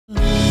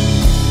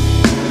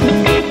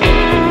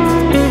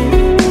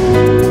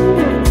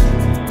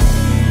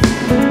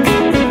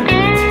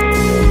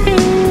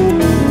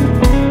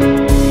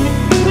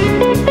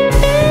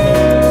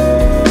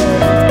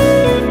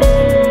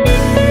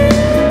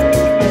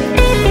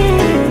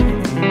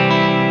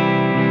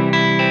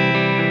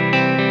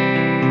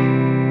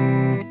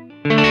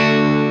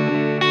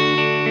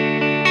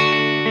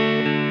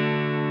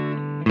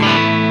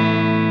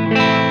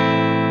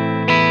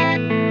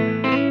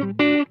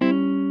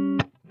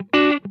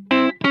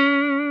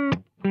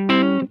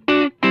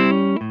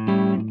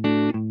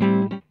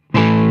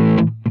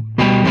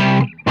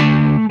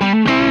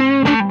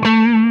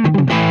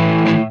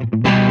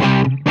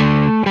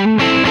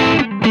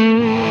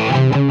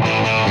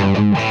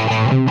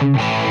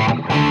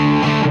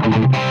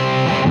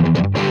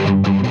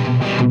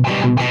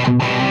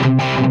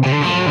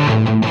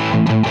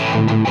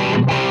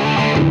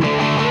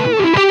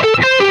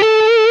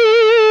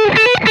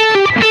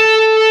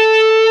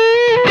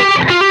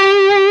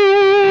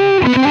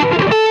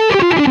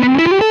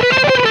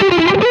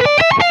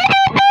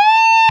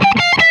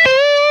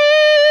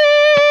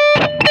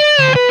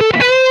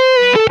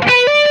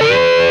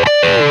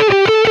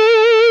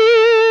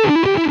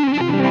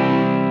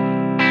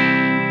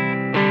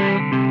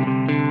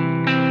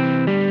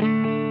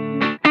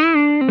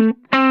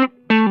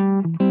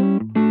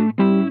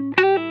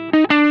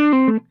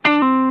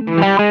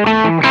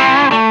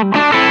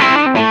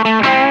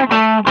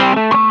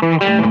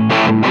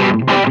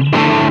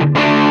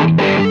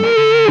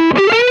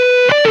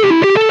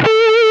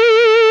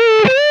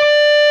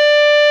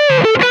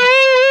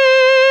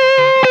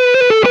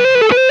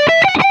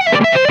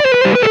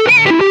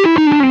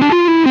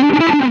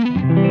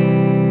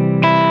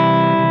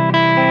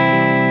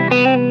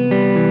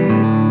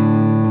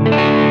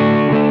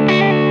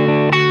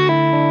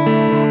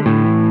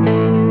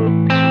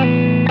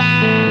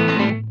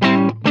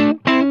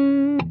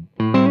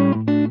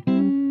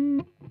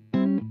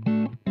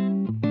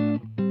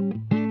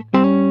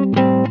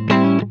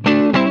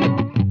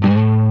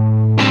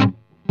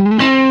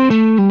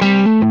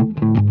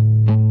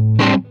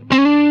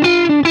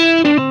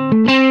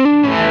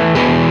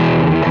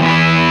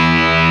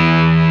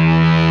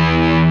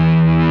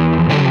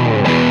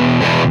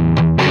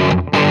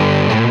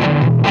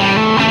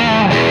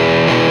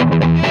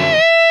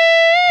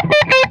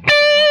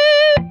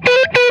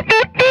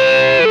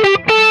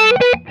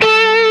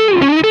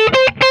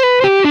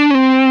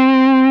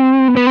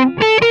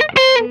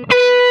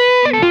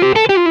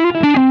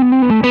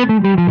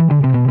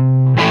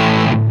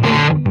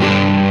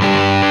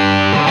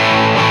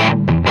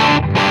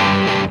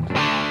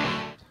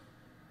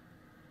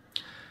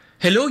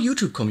Hello,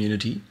 YouTube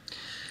community,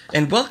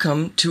 and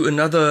welcome to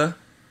another,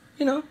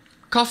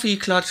 Coffee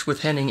Clutch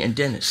with Henning and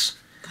Dennis.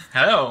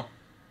 Hello.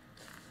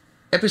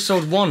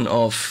 Episode 1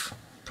 of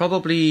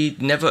probably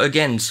never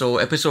again, so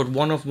episode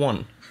 1 of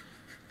 1.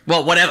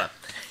 Well, whatever.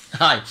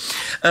 Hi.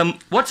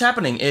 What's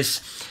happening is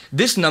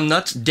this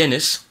numbnut,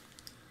 Dennis,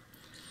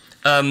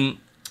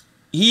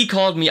 he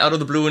called me out of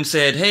the blue and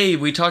said, hey,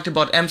 we talked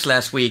about amps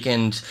last week,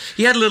 and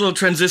he had a little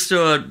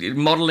transistor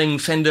modeling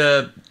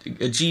Fender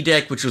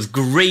G-Deck, which was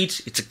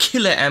great. It's a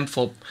killer amp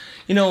for,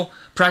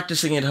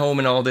 practicing at home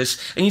and all this.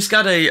 And he's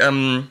got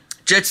a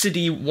Jet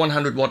City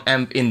 100 watt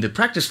amp in the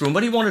practice room,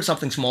 but he wanted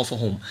something small for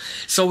home.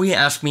 So he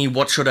asked me,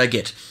 what should I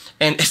get?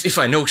 And as if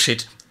I know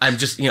shit, I'm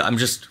just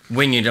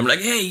winging it. I'm like,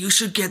 hey, you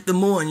should get the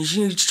Mooer, and you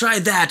should try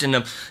that.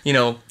 And,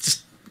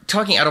 just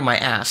talking out of my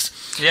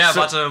ass. Yeah,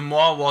 but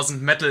Mooer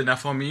wasn't metal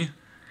enough for me.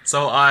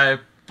 So I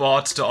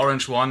bought the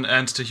orange one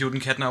and the Hughes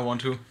Kettner one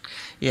too.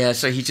 Yeah,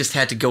 so he just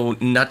had to go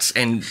nuts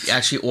and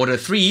actually order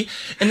 3.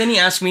 And then he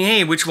asked me,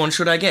 hey, which one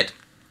should I get?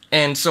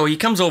 And so he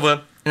comes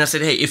over, and I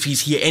said, hey, if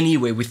he's here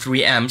anyway with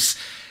 3 amps,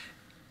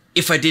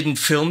 if I didn't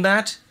film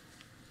that,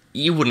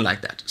 you wouldn't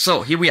like that.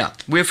 So here we are.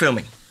 We're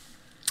filming.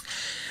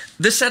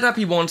 The setup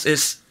he wants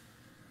is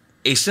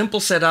a simple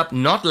setup,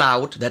 not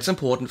loud, that's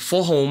important,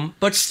 for home,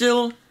 but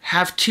still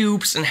have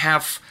tubes and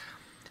have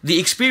the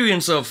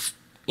experience of,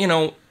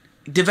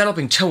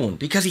 developing tone,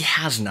 because he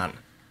has none.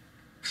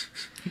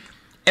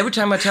 Every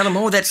time I tell him,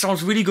 oh, that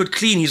sounds really good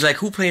clean, he's like,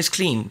 who plays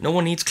clean? No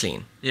one needs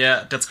clean.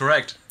 Yeah, that's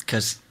correct.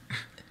 Because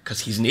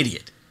he's an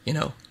idiot,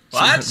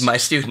 What? So, my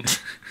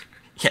student.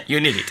 Yeah, you're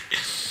an idiot.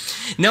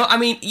 No, I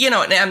mean,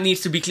 an amp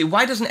needs to be clean.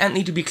 Why does an amp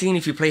need to be clean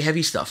if you play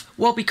heavy stuff?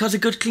 Well, because a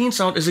good clean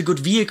sound is a good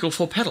vehicle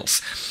for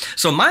pedals.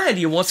 So my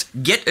idea was,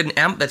 get an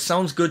amp that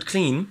sounds good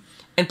clean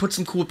and put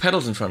some cool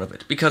pedals in front of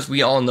it. Because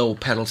we all know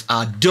pedals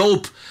are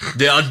dope.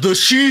 They are the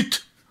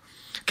shit.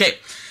 Okay,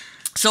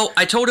 so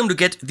I told him to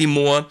get the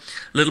Mooer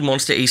Little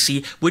Monster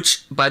AC,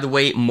 which, by the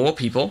way, more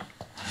people,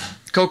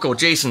 Coco,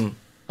 Jason,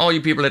 all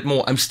you people at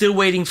Mooer, I'm still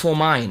waiting for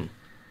mine.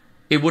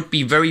 It would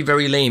be very,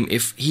 very lame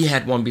if he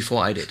had one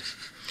before I did.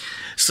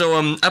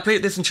 So I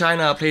played this in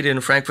China, I played it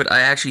in Frankfurt.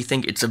 I actually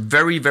think it's a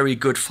very, very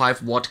good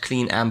 5 watt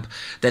clean amp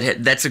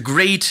that's a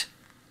great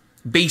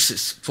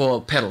basis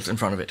for pedals in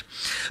front of it.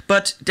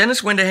 But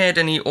Dennis went ahead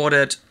and he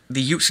ordered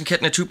the Hughes and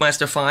Kettner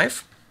Tubemeister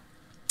 5.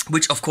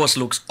 Which of course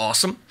looks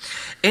awesome,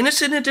 and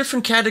it's in a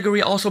different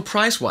category also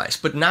price-wise,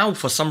 but now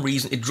for some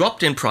reason it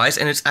dropped in price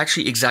and it's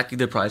actually exactly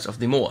the price of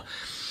the Mooer.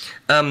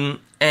 And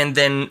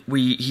then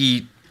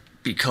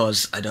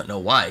because I don't know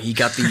why, he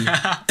got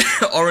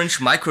the orange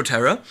Micro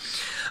Terror,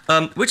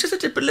 which is a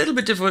little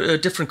bit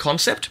different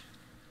concept.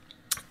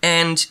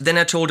 And then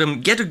I told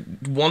him, get a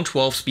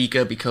 112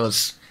 speaker,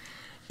 because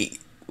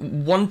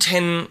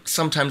 110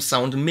 sometimes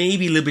sound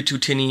maybe a little bit too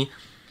tinny,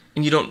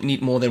 and you don't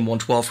need more than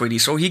 112 really.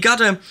 So he got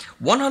a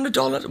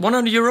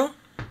 €100?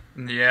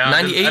 Yeah,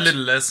 98? a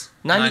little less.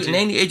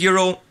 98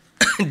 euro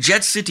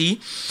Jet City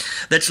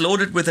that's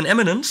loaded with an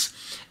Eminence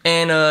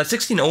and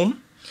 16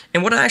 ohm.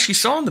 And what I actually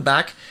saw on the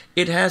back,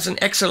 it has an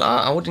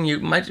XLR out, and you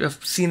might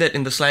have seen that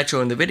in the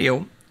slideshow in the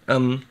video.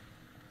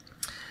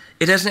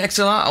 It has an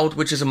XLR out,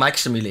 which is a mic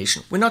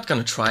simulation. We're not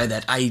gonna try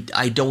that.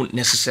 I don't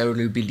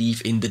necessarily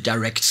believe in the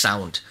direct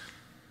sound.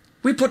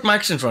 We put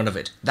mics in front of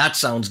it. That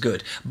sounds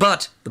good.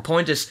 But the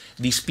point is,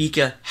 the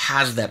speaker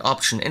has that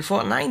option. And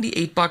for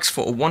 $98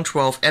 for a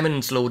 112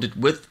 Eminence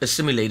loaded with a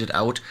simulated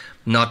out,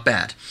 not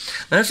bad.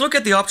 Now let's look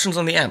at the options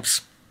on the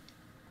amps.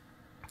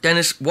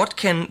 Dennis, what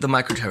can the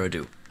Micro Terror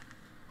do?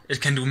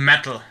 It can do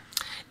metal.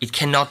 It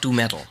cannot do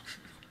metal.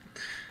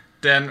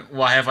 Then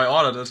why have I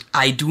ordered it?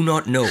 I do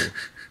not know.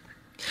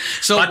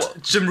 So,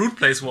 but Jim Root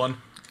plays one.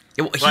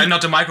 Well,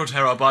 not the Micro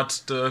Terror,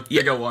 but the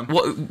bigger one.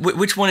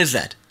 Which one is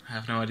that? I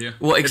have no idea.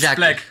 Well,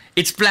 exactly. It's black.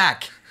 It's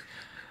black.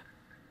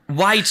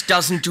 White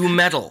doesn't do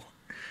metal.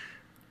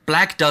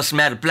 Black does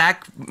metal.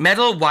 Black,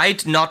 metal,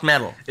 white, not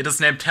metal. It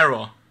is named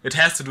Terror. It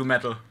has to do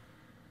metal.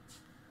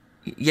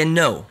 Yeah,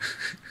 no.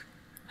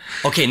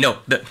 Okay, no.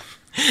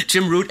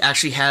 Jim Root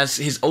actually has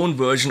his own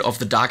version of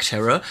the Dark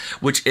Terror,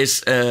 which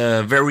is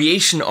a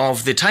variation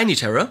of the Tiny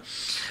Terror.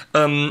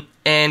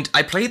 And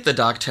I played the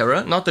Dark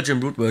Terror, not the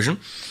Jim Root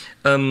version.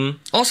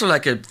 Also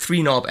like a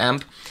 3-knob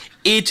amp.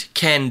 It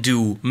can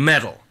do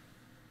metal.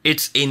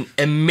 It's an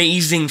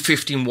amazing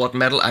 15 watt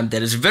metal amp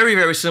that is very,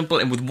 very simple,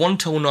 and with one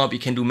tone knob you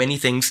can do many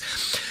things.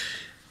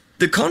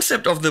 The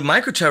concept of the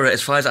Micro Terror,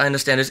 as far as I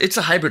understand, is it's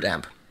a hybrid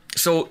amp.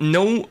 So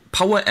no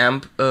power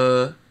amp,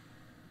 with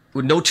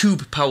no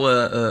tube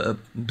power,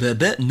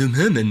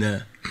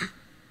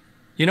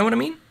 you know what I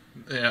mean?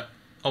 Yeah,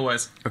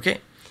 always. Okay.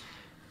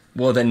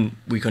 Well, then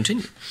we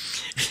continue.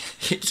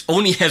 It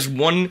only has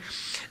one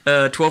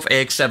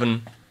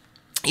 12AX7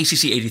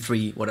 ECC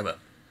 83, whatever.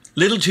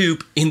 Little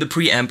tube in the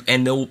preamp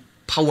and no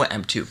power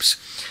amp tubes.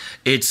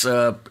 It's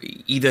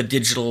either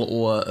digital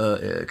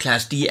or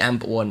Class D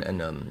amp or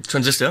an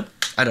transistor.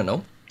 I don't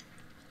know.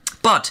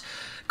 But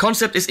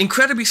concept is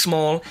incredibly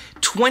small,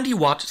 20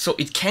 watt, so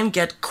it can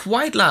get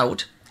quite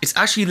loud. It's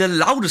actually the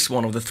loudest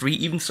one of the three,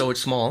 even so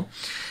it's small.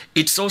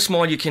 It's so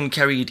small you can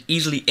carry it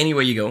easily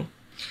anywhere you go.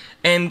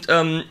 And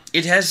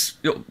it has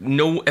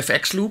no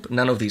FX loop,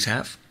 none of these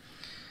have.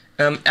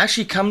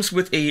 Actually comes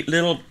with a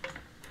little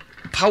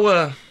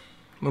power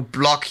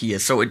block here,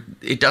 so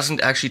it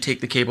doesn't actually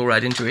take the cable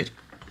right into it.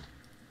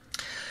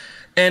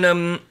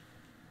 And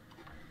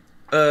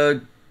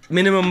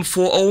minimum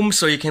 4 ohms,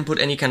 so you can put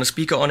any kind of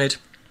speaker on it.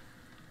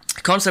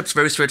 Concept's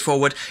very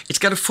straightforward. It's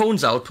got a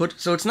phone's output,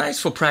 so it's nice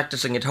for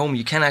practicing at home.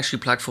 You can actually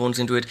plug phones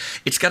into it.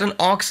 It's got an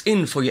aux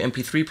in for your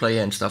MP3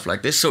 player and stuff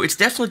like this, so it's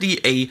definitely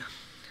a,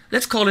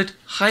 let's call it,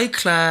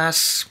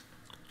 high-class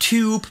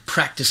tube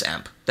practice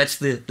amp. That's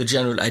the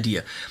general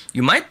idea.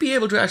 You might be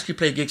able to actually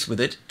play gigs with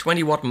it.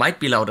 20 watt might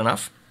be loud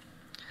enough,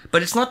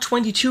 but it's not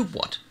 20 tube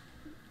watt.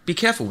 Be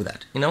careful with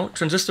that. You know,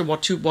 transistor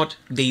watt, tube watt,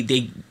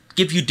 they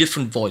give you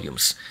different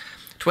volumes.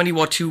 20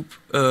 watt tube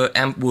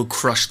amp will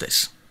crush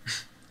this.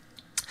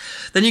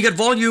 Then you get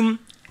volume,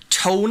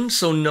 tone,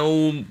 so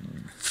no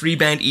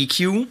 3-band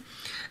EQ,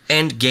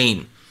 and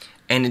gain.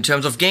 And in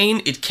terms of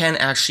gain, it can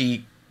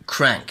actually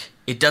crank.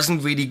 It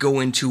doesn't really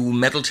go into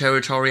metal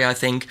territory, I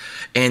think,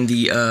 and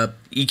the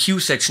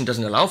EQ section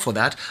doesn't allow for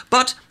that,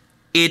 but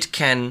it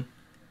can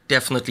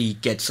definitely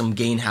get some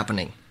gain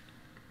happening.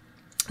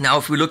 Now,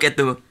 if we look at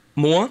the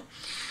Mooer,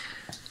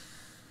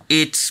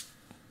 it's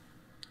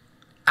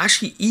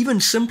actually even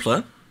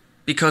simpler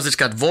because it's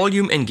got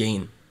volume and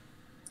gain.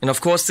 And of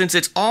course, since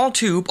it's all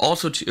tube,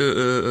 also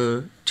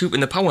tube in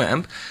the power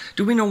amp,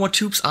 do we know what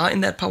tubes are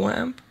in that power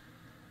amp?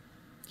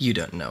 You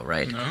don't know,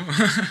 right? No.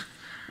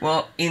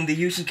 Well, in the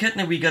Hughes and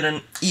Kettner we got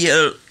an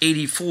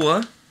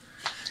EL84,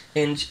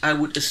 and I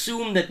would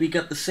assume that we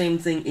got the same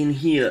thing in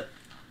here.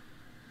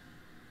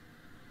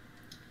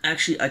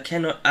 Actually, I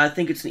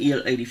think it's an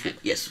EL84.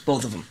 Yes,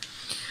 both of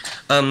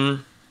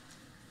them.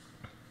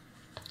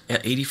 Yeah,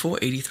 84,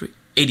 83,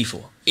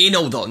 84.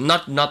 No, though,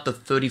 not the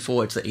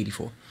 34, it's the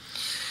 84.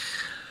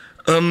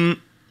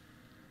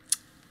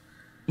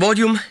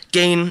 Volume,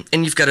 gain,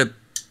 and you've got a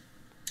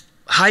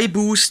high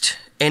boost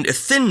and a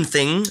thin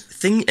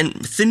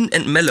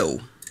and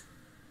mellow.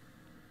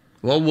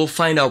 Well, we'll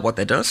find out what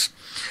that does.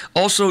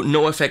 Also,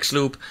 no FX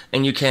loop,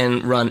 and you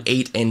can run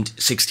 8 and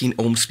 16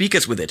 ohm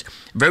speakers with it.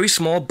 Very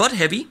small but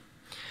heavy,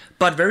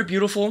 but very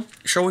beautiful.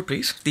 Show it,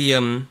 please.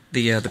 The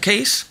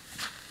case.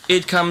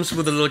 It comes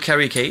with a little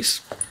carry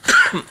case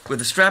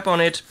with a strap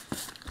on it.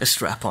 A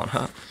strap on,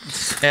 huh?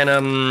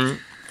 And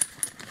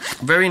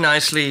very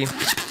nicely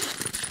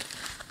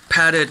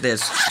padded.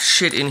 There's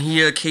shit in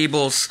here,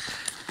 cables.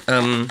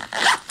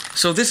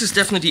 So this is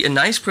definitely a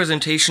nice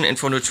presentation, and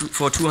for a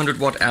 200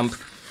 watt amp,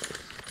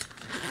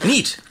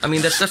 neat. I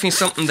mean, that's definitely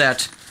something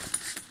that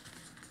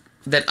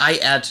I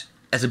add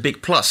as a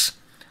big plus.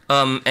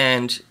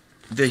 And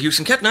the Hughes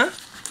and Kettner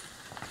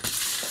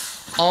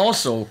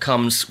also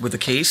comes with a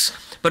case,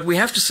 but we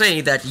have to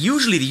say that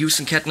usually the Hughes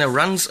and Kettner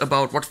runs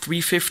about, what,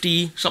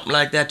 350, something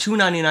like that,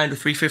 299 to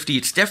 350.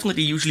 It's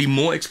definitely usually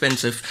more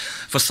expensive.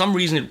 For some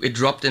reason it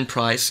dropped in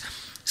price,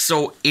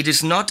 so it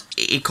is not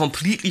a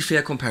completely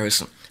fair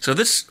comparison. So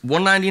this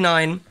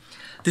 199,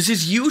 this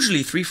is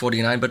usually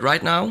 349, but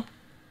right now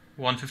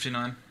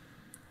 159.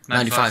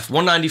 95.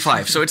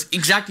 195. So it's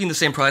exactly in the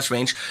same price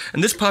range,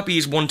 and this puppy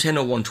is 110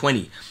 or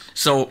 120.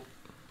 So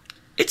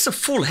it's a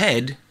full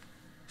head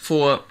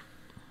for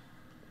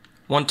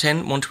 110,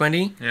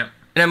 120. Yeah.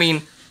 And I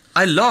mean,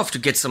 I love to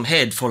get some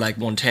head for like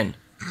 110.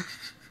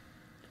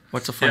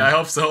 What's the fun? Yeah, I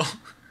hope so.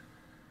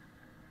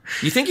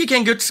 You think you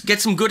can get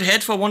some good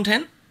head for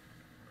 110?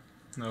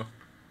 No.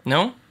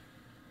 No?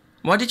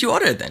 Why did you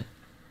order it then?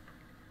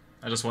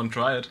 I just want to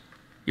try it.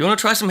 You want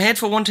to try some head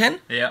for 110?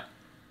 Yeah.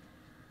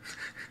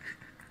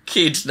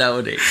 Kids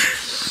nowadays.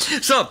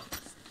 So,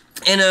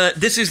 and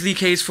this is the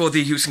case for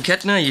the Hughes and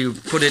Kettner. You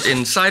put it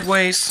in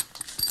sideways.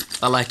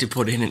 I like to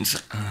put it in.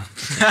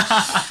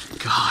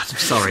 God, I'm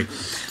sorry.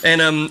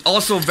 And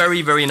also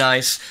very, very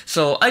nice.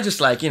 So I just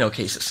like,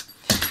 cases.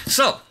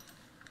 So,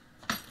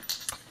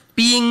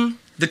 being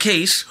the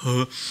case,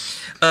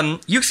 Hughes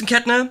and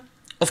Kettner,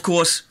 of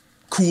course,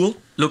 cool.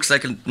 Looks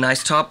like a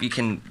nice top. You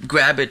can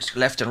grab it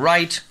left and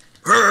right.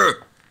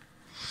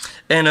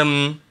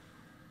 And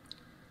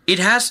it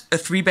has a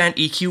 3-band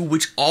EQ,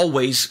 which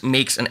always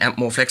makes an amp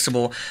more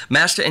flexible.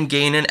 Master and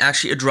gain, and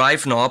actually a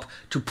drive knob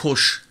to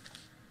push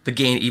the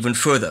gain even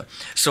further.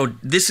 So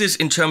this is,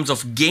 in terms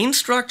of gain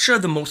structure,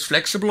 the most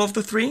flexible of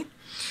the three.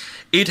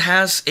 It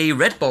has a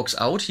red box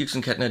out. Hughes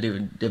and Kettner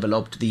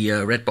developed the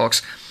red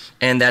box,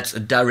 and that's a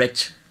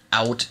direct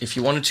out if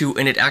you wanted to,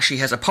 and it actually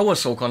has a power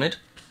soak on it,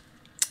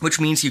 which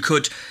means you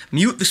could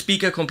mute the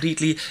speaker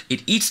completely.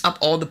 It eats up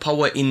all the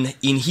power in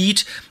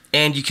heat,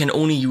 and you can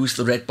only use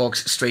the red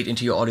box straight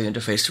into your audio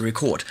interface to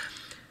record.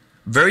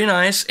 Very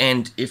nice,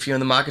 and if you're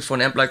in the market for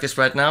an amp like this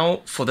right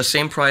now, for the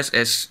same price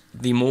as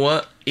the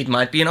Mooer, it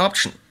might be an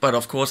option. But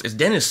of course, as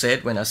Dennis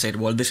said, when I said,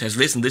 well, this has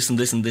this and this and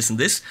this and this and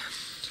this,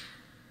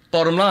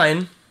 bottom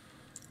line,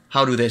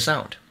 how do they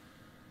sound?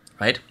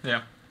 Right?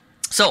 Yeah.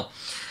 So,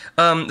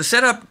 the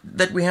setup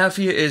that we have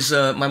here is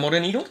my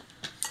Modern Eagle.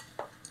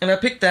 And I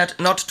picked that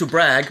not to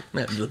brag, a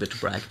little bit to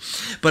brag,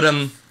 but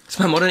it's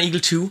my Modern Eagle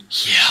 2.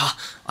 Yeah,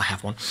 I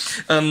have one.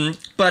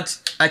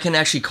 But I can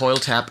actually coil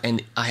tap,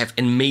 and I have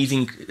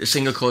amazing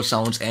single coil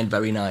sounds and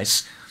very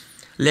nice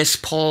Les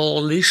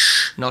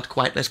Paulish, not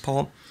quite Les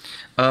Paul,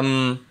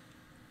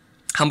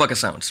 humbucker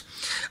sounds.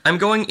 I'm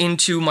going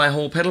into my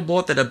whole pedal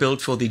board that I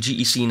built for the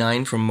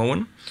GEC9 from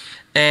Mooer,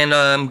 and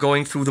I'm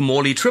going through the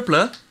Morley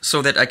tripler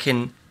so that I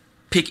can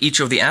pick each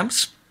of the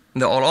amps.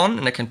 They're all on,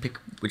 and I can pick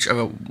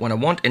whichever one I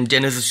want, and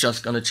Dennis is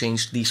just going to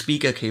change the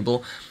speaker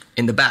cable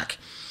in the back.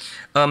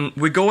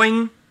 We're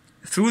going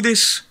through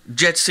this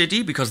Jet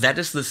City, because that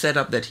is the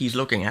setup that he's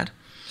looking at,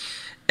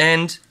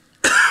 and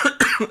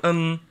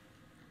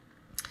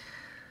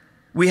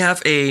we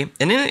have an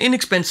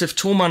inexpensive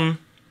Thomann.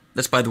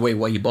 That's, by the way,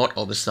 why he bought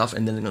all this stuff,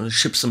 and then they're going to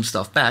ship some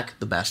stuff back,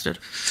 the bastard.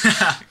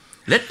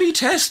 Let me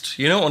test,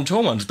 on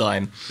Thomann's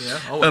dime.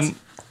 Yeah, always.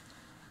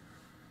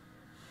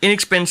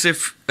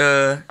 Inexpensive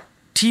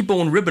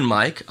T-Bone ribbon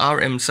mic,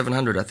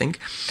 RM700, I think,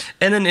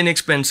 and an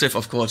inexpensive,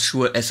 of course,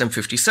 Shure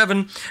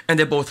SM57, and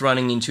they're both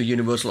running into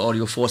Universal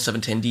Audio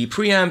 4710D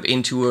preamp,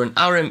 into an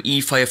RME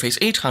Fireface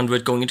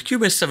 800, going into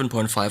Cubase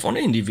 7.5 on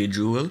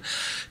individual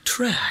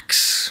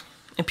tracks.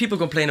 And people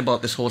complain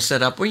about this whole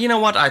setup. Well, you know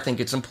what? I think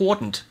it's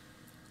important.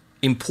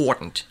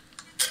 Important.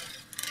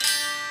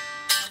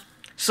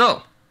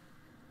 So,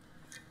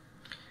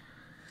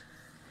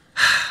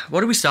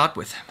 what do we start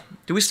with?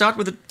 Do we start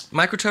with the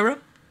Microterra?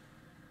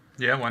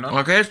 Yeah, why not?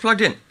 Okay, it's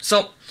plugged in.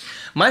 So,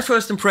 my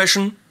first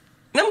impression,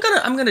 and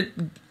I'm gonna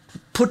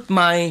put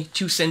my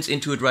 2 cents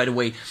into it right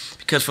away,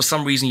 because for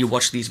some reason you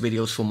watch these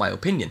videos for my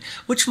opinion,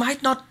 which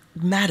might not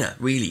matter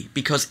really,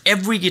 because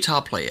every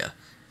guitar player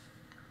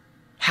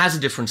has a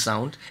different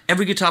sound.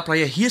 Every guitar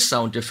player hears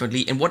sound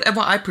differently, and whatever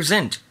I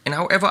present and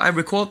however I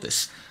record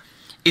this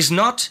is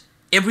not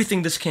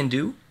everything this can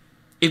do.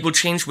 It will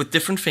change with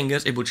different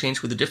fingers, it will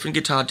change with a different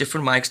guitar,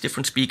 different mics,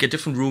 different speaker,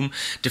 different room,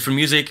 different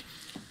music.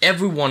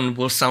 Everyone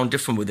will sound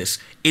different with this.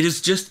 It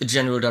is just a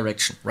general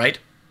direction, right?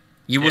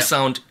 You will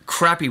sound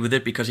crappy with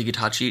it because your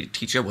guitar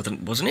teacher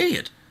was an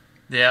idiot.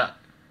 Yeah.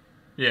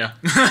 Yeah.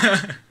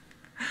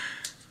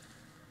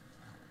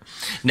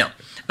 No,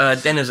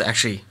 Dennis is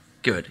actually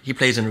good. He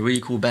plays in a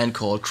really cool band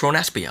called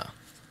Chronaspia.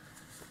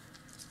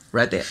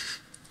 Right there.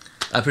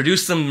 I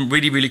produced some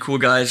really, really cool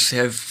guys,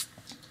 have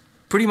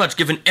pretty much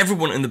given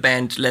everyone in the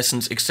band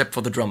lessons except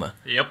for the drummer.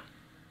 Yep.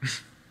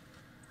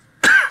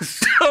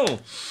 So,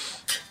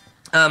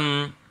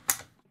 I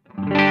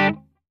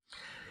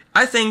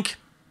think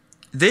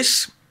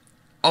this,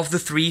 of the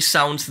 3,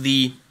 sounds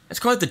let's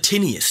call it the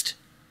tinniest,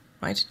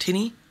 right?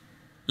 Tinny?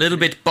 Little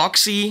bit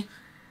boxy.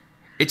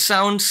 It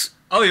sounds...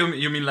 Oh,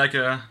 you mean like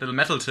a little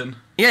metal tin?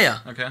 Yeah.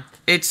 Okay.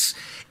 It's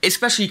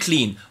especially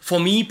clean. For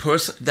me,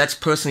 that's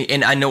personally,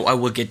 and I know I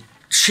will get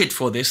shit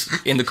for this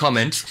in the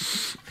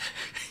comments.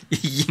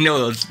 You know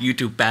those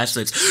YouTube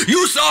bastards.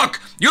 You suck!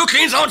 Your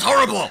clean sounds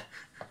horrible!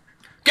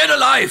 Get a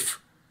life!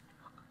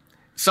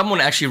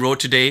 Someone actually wrote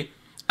today,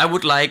 I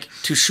would like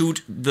to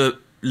shoot the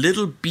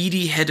little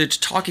beady-headed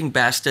talking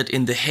bastard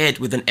in the head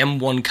with an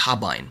M1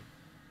 carbine.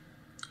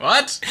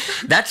 What?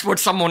 That's what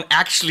someone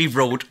actually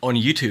wrote on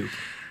YouTube.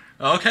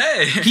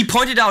 Okay. He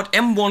pointed out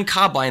M1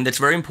 carbine, that's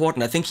very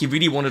important. I think he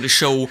really wanted to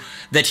show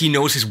that he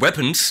knows his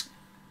weapons.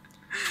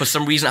 For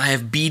some reason, I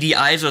have beady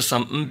eyes or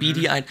something,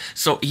 beady-eyed.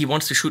 So he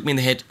wants to shoot me in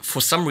the head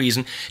for some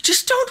reason.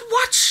 Just don't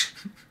watch!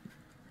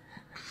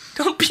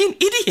 Don't be an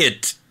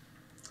idiot!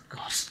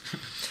 God.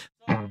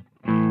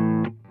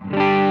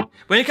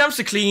 When it comes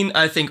to clean,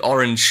 I think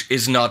orange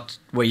is not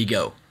where you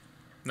go.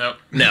 No.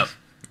 No.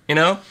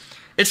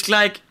 It's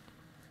like,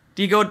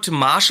 do you go to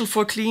Marshall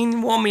for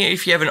clean? Well,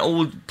 if you have an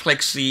old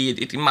Plexi,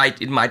 it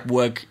might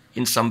work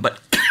in some, but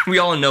we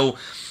all know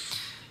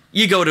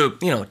you go to,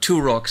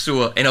 Turok,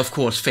 Sur, and of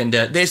course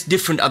Fender. There's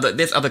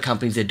other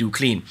companies that do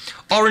clean.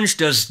 Orange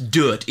does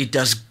dirt, it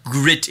does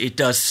grit, it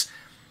does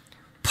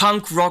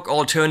punk rock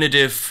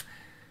alternative.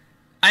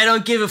 I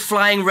don't give a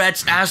flying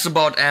rat's ass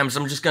about amps.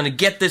 I'm just gonna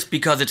get this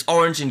because it's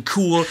orange and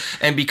cool,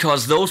 and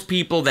because those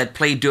people that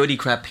play dirty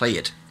crap play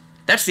it.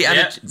 That's the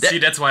attitude. Yeah,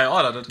 that's why I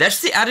ordered it. That's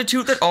the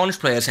attitude that orange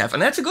players have,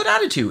 and that's a good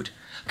attitude.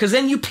 Because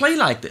then you play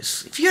like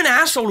this. If you're an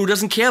asshole who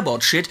doesn't care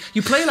about shit,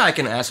 you play like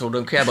an asshole who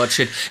doesn't care about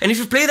shit. And if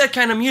you play that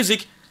kind of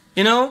music,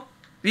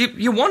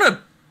 you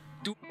wanna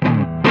do...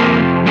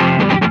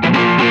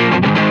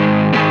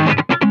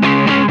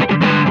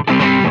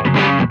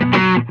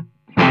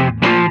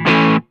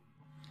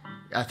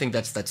 I think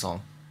that's that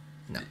song.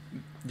 No.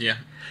 Yeah.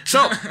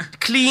 So,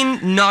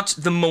 clean, not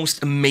the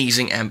most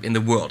amazing amp in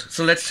the world.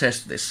 So let's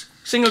test this.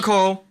 Single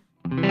coil.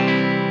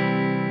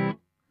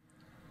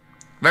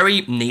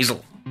 Very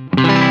nasal.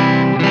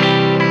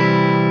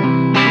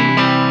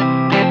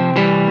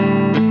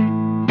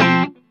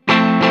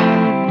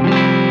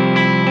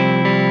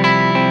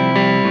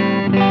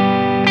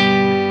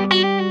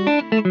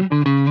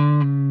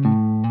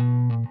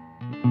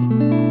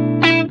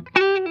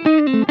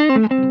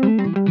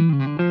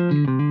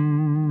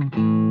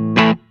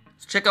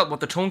 Check out what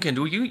the tone can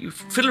do. You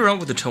fiddle around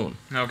with the tone.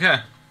 Okay.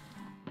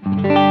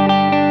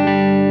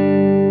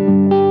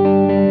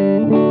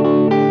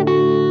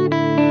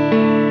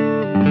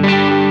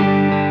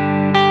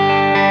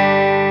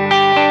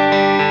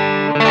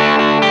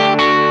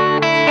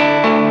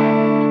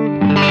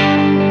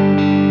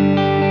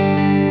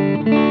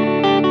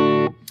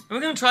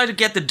 try to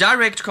get the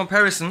direct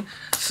comparison.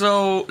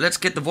 So let's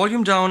get the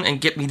volume down and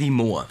get me the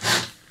Mooer.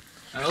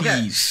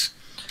 Okay. Please.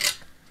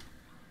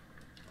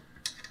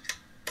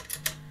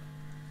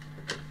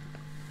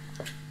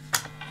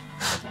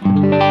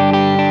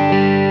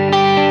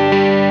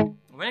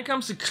 When it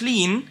comes to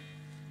clean,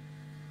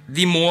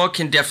 the Mooer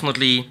can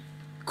definitely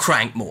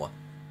crank more.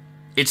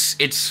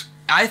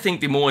 I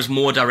think the Mooer is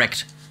more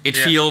direct. It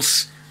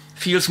feels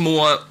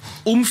more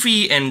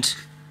oomphy and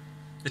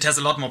it has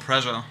a lot more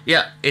pressure.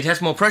 Yeah, it has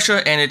more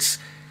pressure and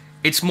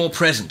it's more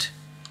present.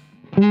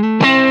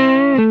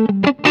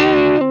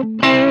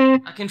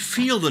 I can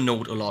feel the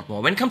note a lot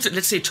more. When it comes to,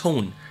 let's say,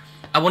 tone,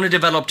 I want to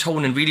develop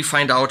tone and really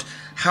find out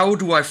how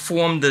do I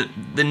form the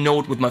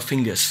note with my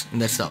fingers and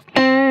that stuff.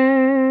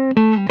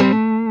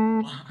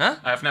 Huh?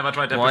 I've never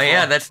tried that before.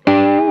 Yeah, that's,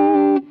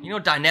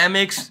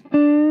 dynamics.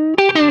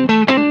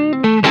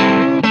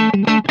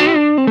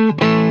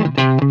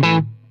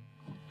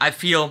 I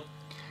feel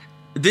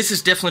this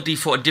is definitely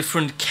for a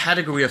different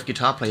category of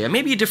guitar player,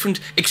 maybe a different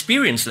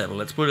experience level,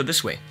 let's put it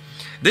this way.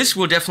 This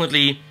will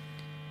definitely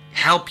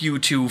help you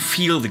to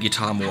feel the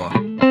guitar more.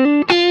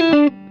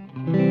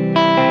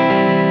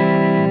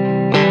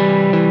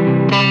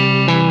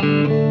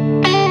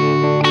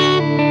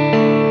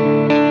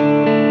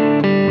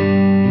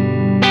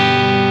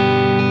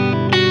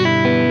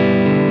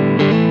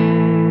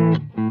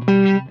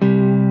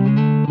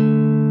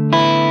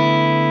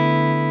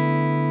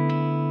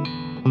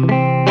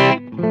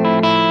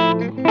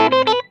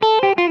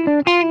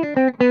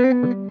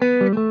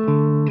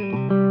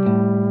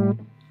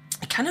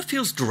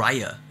 Feels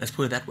drier, let's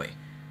put it that way.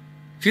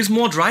 It feels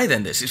more dry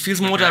than this. It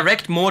feels more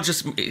direct, more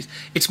just,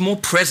 it's more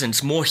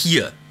presence, more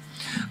here.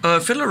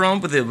 Fiddle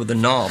around with the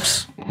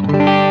knobs. Oh,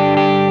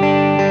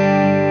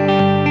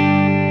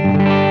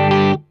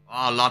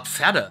 a lot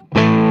fatter.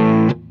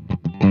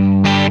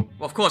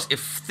 Well, of course,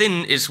 if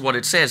thin is what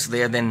it says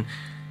there, then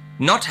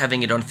not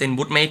having it on thin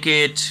would make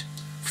it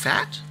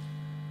fat?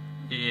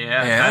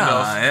 Yeah, kind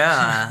of.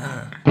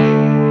 Yeah.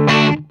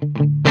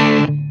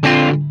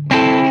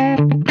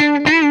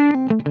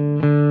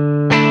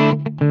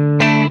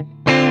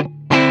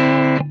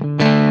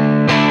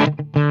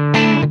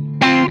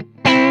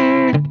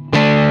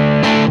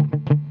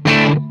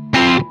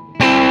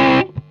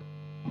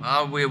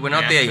 We're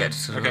not there yet,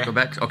 so okay. Go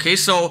back. Okay,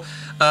 so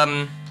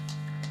I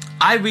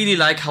really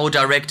like how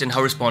direct and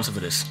how responsive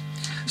it is.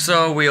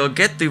 So we'll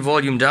get the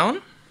volume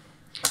down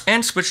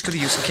and switch to the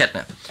Hughes and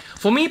Kettner.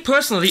 For me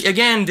personally,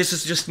 again, this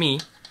is just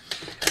me,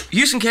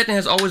 Hughes and Kettner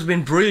has always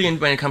been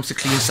brilliant when it comes to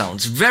clean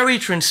sounds. Very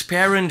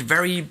transparent,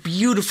 very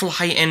beautiful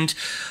high-end.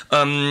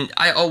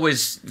 I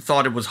always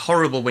thought it was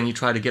horrible when you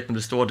try to get them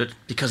distorted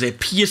because they're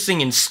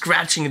piercing and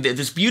scratching.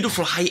 This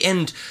beautiful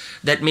high-end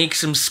that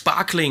makes them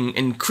sparkling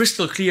and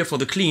crystal clear for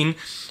the clean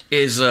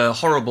is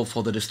horrible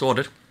for the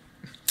distorted.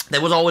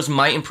 That was always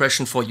my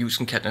impression for Hughes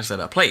and Kettners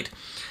that I played.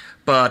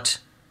 But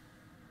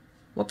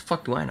what the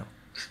fuck do I know?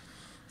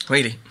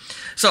 Really.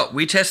 So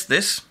we test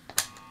this.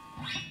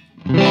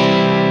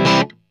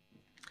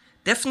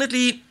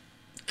 Definitely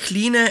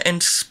cleaner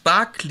and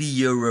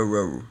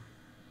sparklier.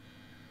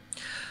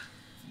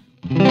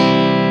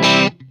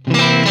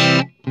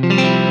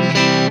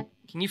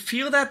 Can you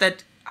feel that?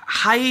 That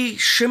high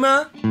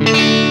shimmer?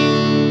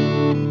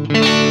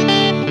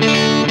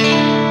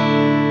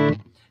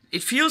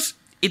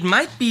 It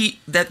might be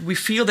that we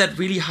feel that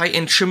really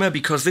high-end shimmer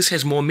because this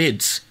has more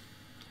mids.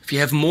 If you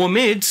have more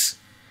mids,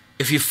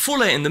 if you're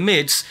fuller in the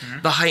mids,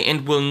 the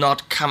high-end will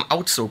not come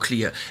out so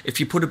clear. If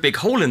you put a big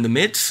hole in the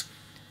mids,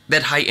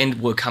 that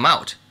high-end will come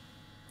out.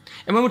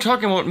 And when we're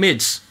talking about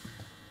mids,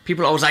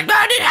 people are always like,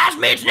 "But it has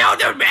mids, no,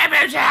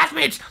 it has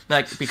mids."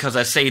 Like, because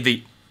I say,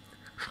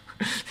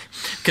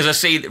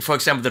 for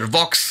example, that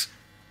Vox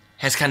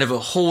has kind of a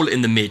hole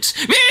in the mids.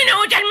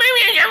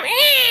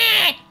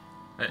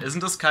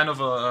 Isn't this kind of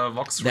a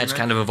Vox remake? That's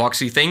kind of a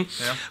Voxy thing.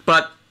 Yeah.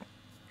 But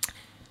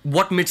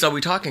what mids are we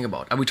talking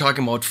about? Are we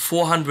talking about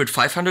 400,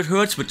 500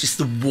 hertz, which is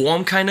the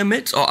warm kind of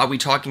mids? Or are we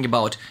talking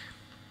about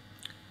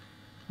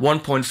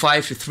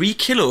 1.5 to 3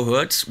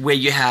 kilohertz, where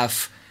you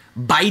have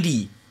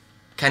bitey,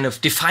 kind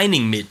of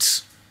defining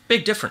mids?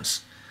 Big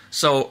difference.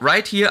 So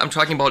right here, I'm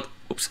talking about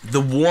the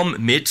warm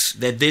mids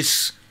that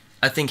this,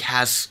 I think,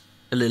 has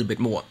a little bit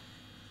more.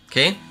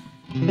 Okay?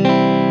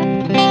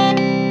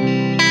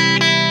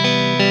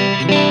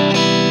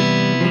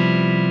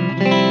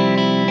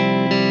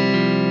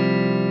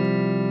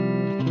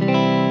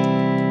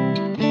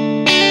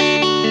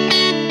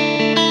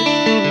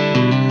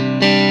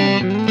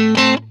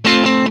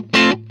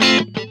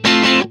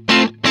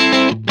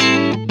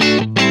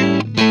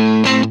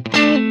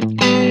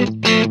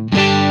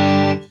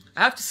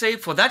 I have to say,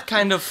 for that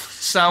kind of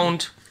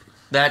sound,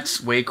 that's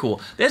way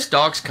cool. There's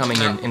dogs coming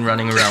in and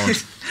running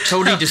around,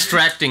 totally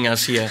distracting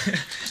us here.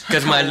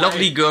 Because my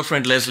lovely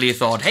girlfriend Leslie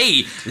thought,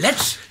 "Hey,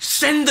 let's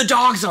send the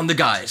dogs on the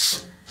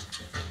guys."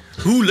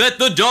 Who let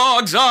the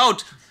dogs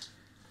out?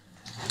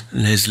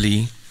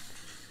 Leslie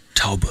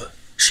Taube.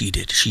 She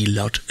did. She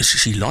let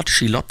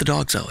the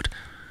dogs out.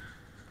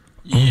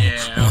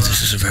 Yeah. Oh,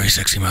 this is a very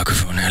sexy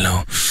microphone.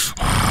 Hello.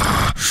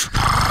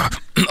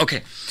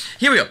 Okay,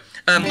 here we go.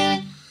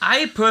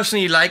 I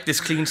personally like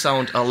this clean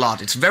sound a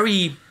lot. It's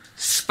very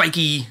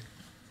spiky.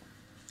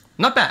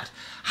 Not bad.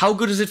 How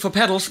good is it for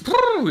pedals?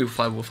 We'll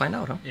find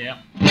out, huh?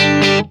 Yeah.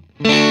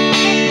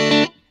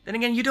 Then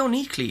again, you don't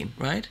need clean,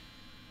 right?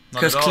 Not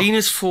Because at all. clean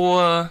is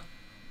for...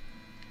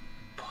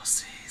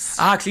 Pussies.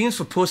 Ah, clean is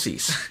for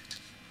pussies.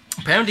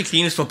 Apparently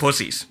clean is for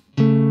pussies.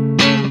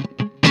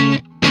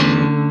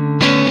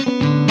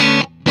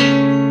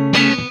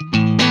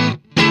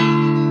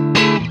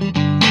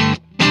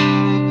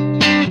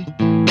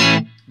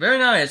 Very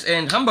nice.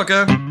 And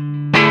hamburger.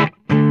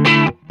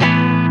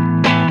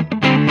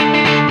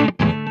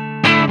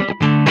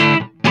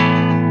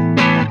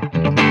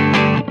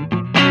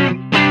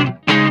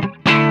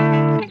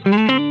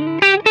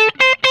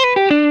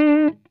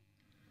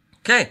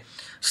 Okay,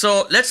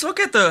 so let's look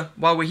at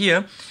while we're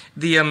here,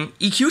 the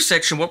EQ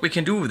section, what we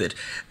can do with it.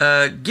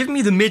 Give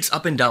me the mids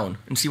up and down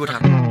and see what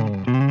happens.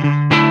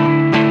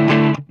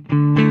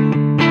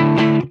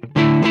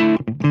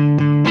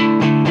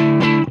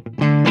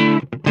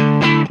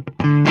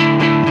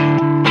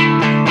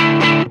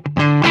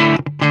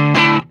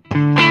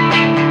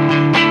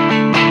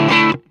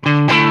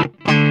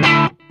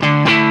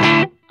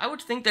 I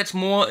would think that's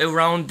more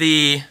around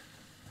the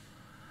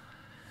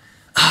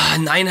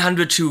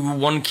 900 to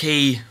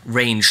 1K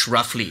range,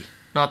 roughly.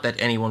 Not that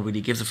anyone really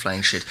gives a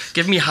flying shit.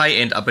 Give me high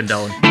end up and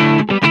down.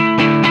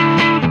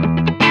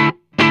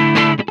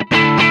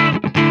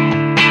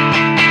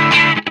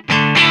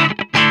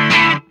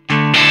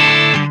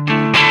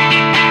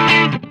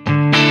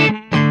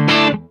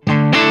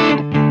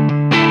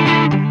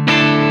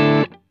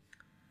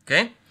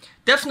 Okay?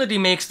 Definitely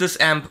makes this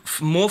amp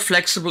more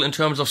flexible in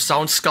terms of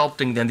sound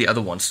sculpting than the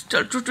other ones.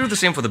 Do the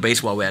same for the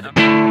bass while we're at it.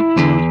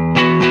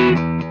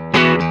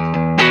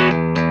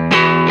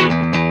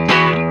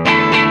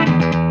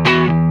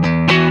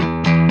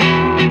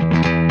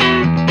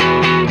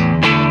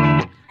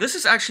 This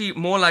is actually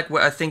more like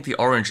where I think the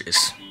orange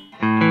is.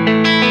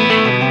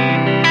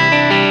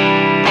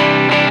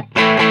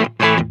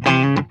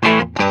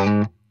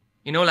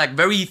 You know, like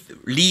very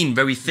lean,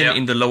 very thin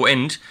in the low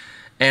end.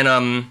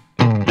 And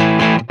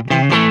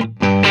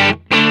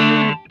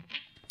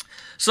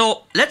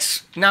so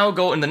let's now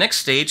go in the next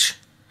stage.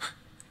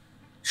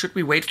 Should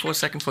we wait for a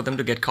second for them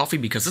to get coffee?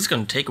 Because this is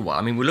going to take a while.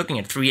 I mean, we're looking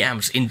at 3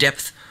 amps in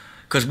depth.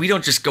 Because we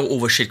don't just go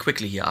over shit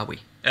quickly here, are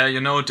we?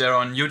 You know, they're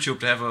on YouTube,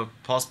 they have a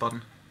pause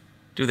button.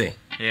 Do they?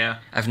 Yeah.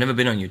 I've never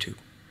been on YouTube.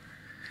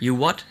 You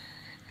what?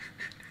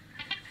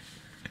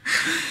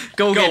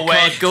 Go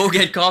away. Go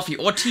get coffee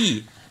or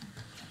tea.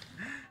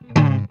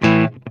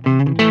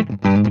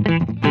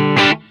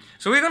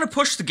 So we're gonna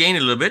push the gain a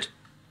little bit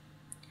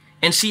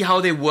and see how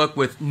they work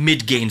with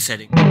mid-gain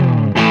setting.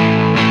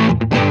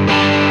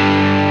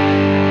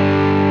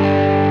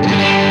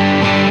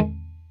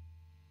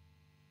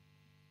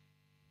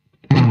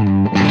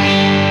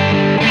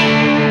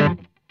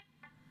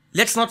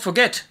 Let's not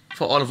forget,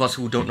 for all of us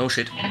who don't know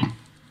shit,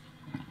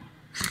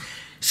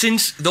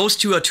 since those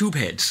two are tube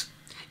heads,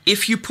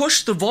 if you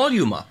push the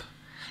volume up,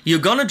 you're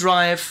gonna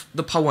drive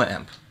the power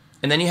amp.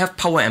 And then you have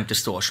power amp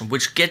distortion,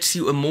 which gets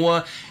you a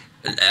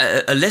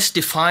less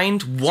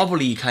defined,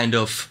 wobbly kind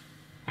of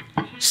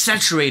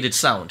saturated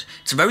sound.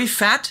 It's very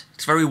fat,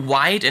 it's very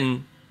wide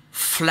and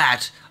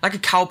flat, like a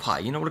cow pie.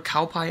 You know what a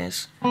cow pie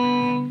is?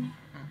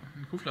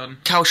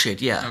 Kuhfladen. Cow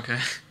shit, yeah. Okay.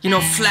 You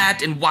know,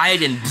 flat and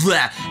wide and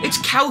blah. It's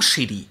cow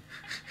shitty.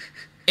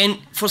 And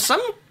for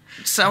some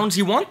sounds,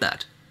 you want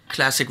that.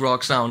 Classic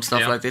rock sound,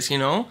 stuff like this, you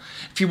know?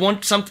 If you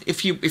want something,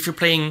 if you're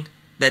playing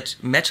that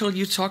metal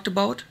you talked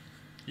about.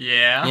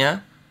 Yeah.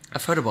 Yeah?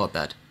 I've heard about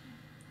that.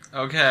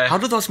 Okay. How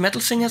do those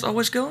metal singers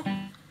always go?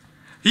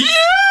 Yeah!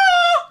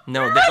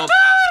 No, they go...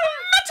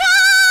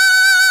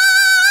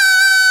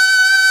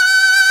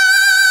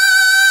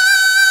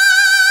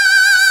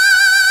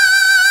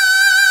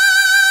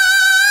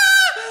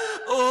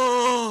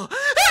 Oh!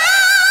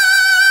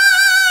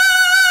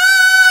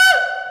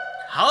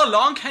 How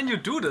long can you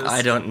do this?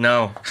 I don't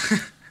know.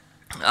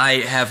 I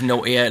have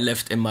no air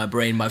left in my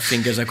brain. My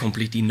fingers are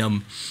completely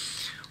numb.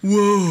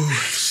 Whoa.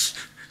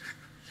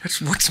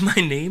 What's my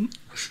name?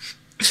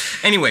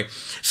 Anyway,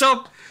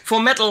 so for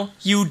metal,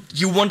 you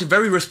want a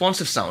very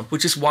responsive sound,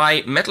 which is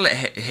why metal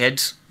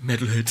amps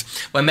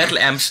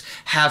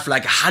have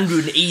like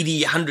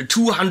 180, 100,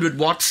 200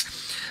 watts,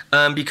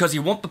 because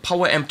you want the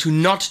power amp to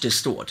not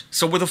distort.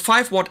 So with a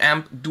 5-watt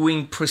amp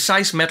doing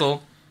precise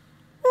metal,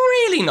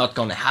 really not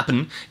gonna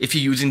happen if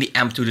you're using the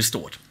amp to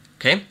distort,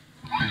 okay?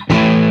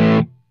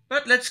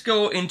 But let's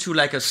go into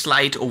like a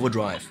slight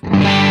overdrive.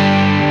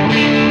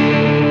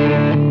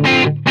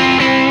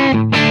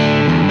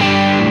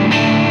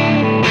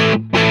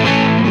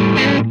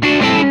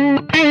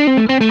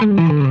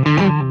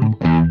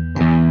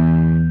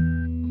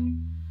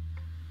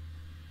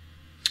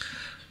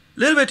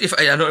 Little bit,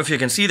 I don't know if you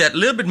can see that, a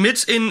little bit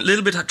mids in, a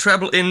little bit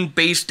treble in,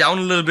 bass down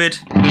a little bit.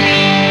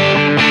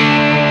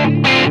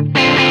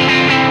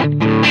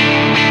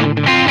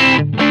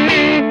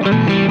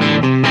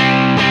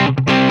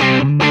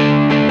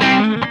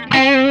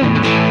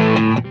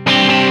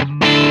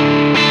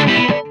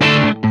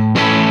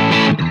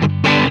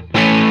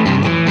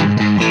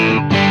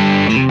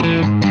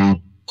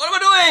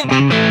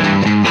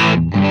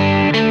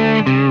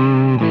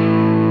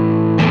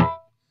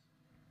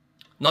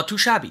 not too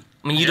shabby.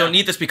 I mean, you don't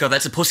need this because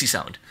that's a pussy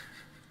sound.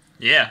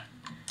 Yeah.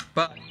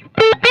 But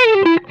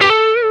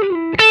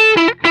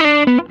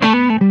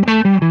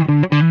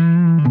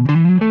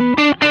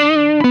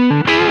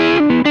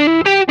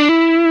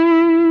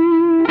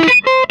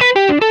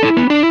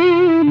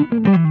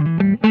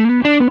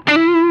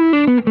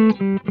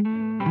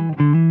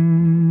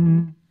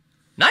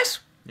nice.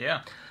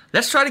 Yeah.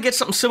 Let's try to get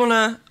something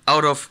similar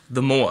out of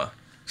the Mooer.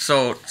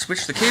 So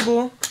switch the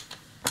cable.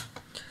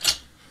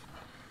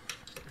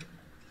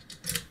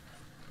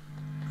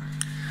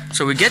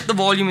 So we get the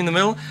volume in the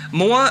middle.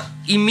 Mooer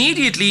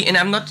immediately, and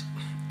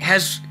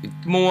has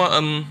more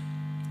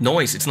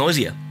noise. It's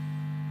noisier.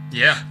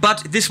 Yeah.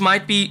 But this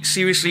might be,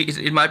 seriously,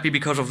 it might be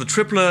because of the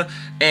tripler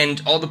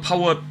and all the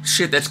power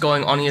shit that's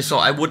going on here, so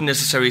I wouldn't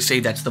necessarily say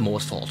that's the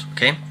Mooer's fault,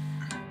 okay?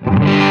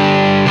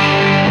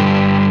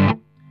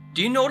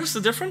 Do you notice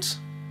the difference?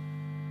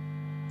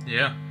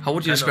 Yeah. How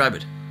would you describe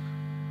it?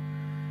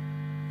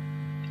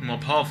 More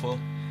powerful.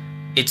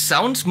 It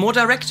sounds more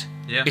direct.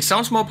 Yeah. It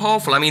sounds more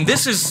powerful. I mean,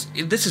 this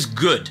is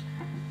good.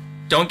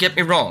 Don't get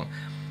me wrong.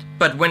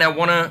 But when I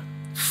want to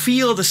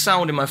feel the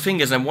sound in my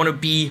fingers and I want to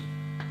be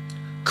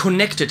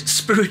connected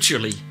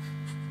spiritually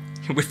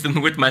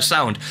with my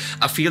sound,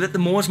 I feel that the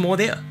Mooer's more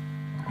there.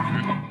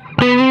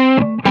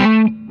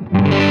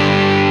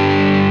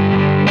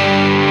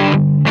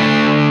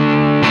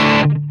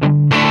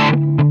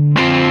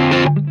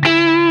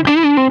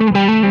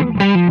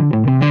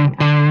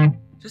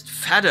 Just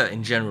fatter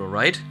in general,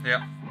 right?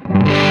 Yeah.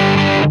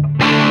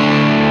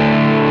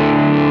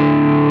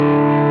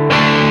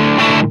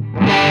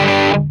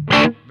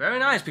 Very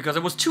nice, because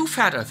it was too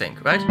fat, I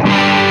think, right?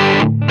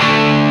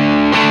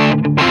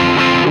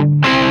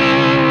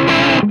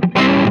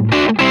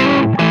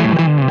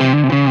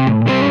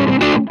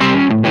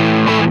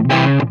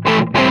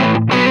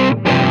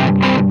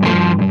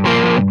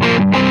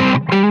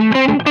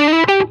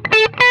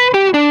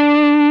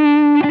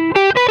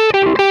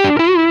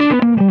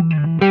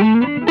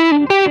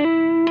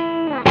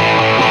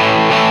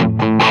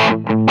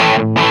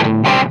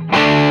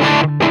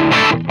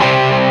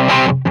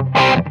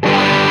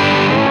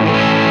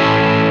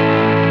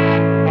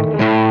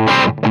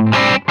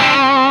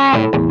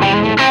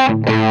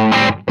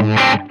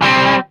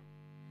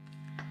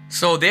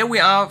 So there we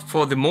are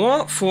for the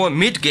Mooer for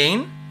mid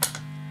gain,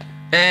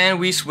 and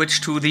we switch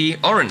to the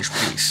orange,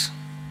 please.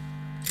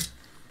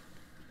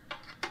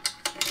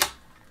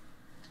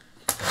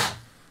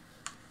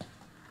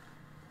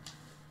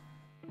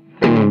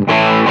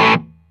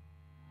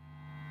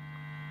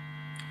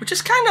 Which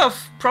is kind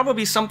of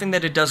probably something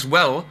that it does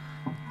well.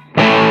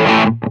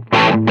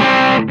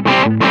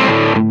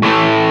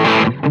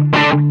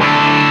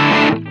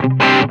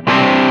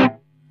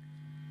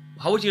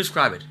 How would you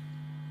describe it?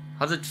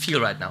 How does it feel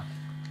right now?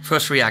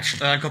 First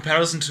reaction. In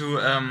comparison to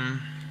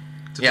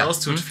Yeah. those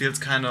two, it feels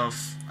kind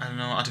of, I don't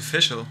know,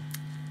 artificial.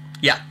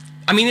 Yeah,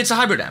 I mean, it's a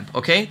hybrid amp,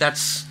 okay?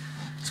 It's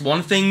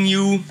one thing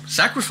you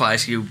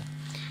sacrifice,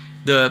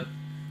 the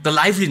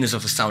liveliness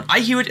of the sound. I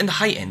hear it in the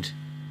high end.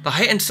 The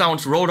high end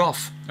sounds rolled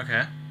off.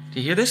 Okay. Do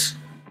you hear this?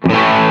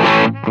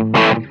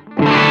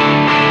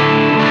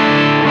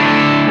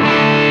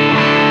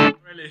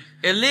 Really?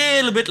 A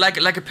little bit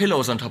like a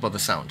pillow's on top of the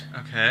sound.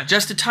 Okay.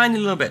 Just a tiny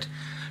little bit.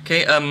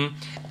 Okay,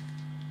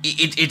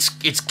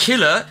 it's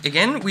killer.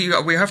 Again,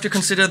 we have to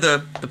consider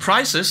the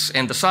prices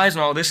and the size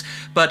and all this,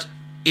 but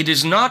it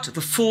is not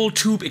the full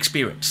tube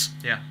experience.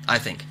 Yeah. I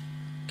think.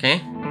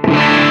 Okay?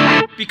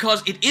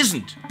 Because it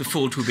isn't the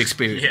full tube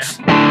experience.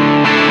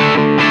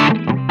 Yeah.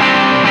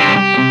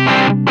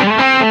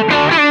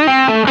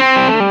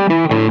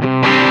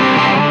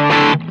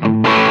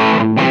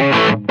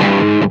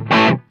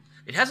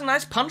 It has a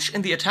nice punch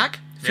in the attack.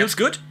 Feels Yeah.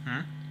 good.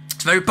 Mhm.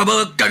 It's very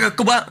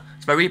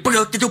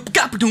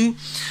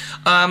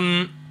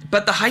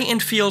but the high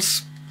end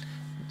feels.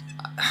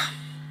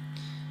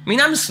 I mean,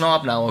 I'm a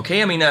snob now,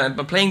 okay? I mean,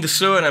 I'm playing the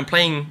Sur and I'm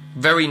playing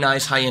very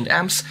nice high end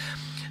amps,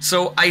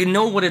 so I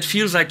know what it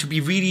feels like to be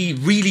really,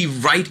 really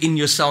right in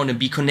your sound and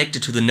be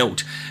connected to the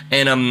note.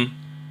 And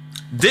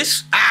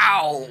this,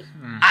 ow,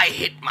 I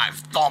hit my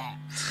thumb.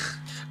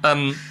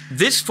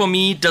 This for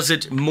me does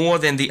it more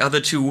than the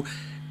other two,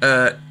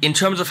 in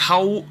terms of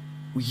how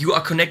you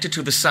are connected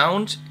to the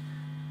sound.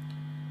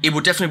 It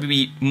would definitely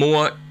be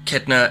more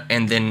Kettner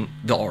and then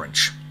the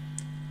orange.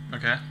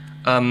 Okay.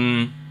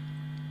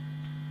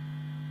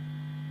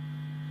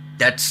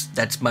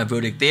 That's my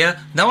verdict there.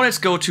 Now let's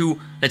go to,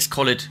 let's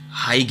call it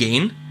high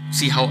gain.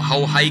 See how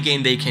high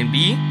gain they can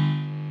be.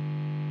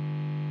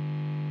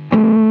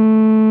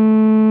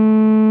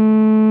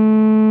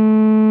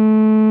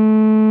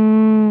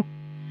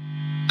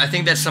 I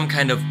think that's some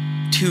kind of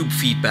tube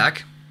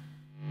feedback.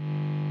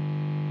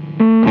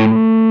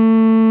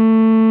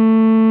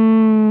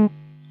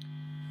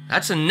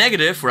 That's a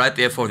negative right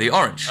there for the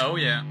orange. Oh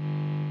yeah.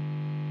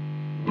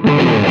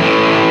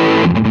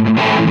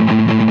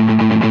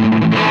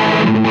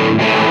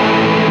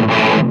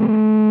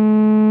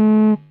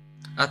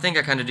 I think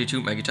I kind of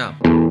detuned my guitar.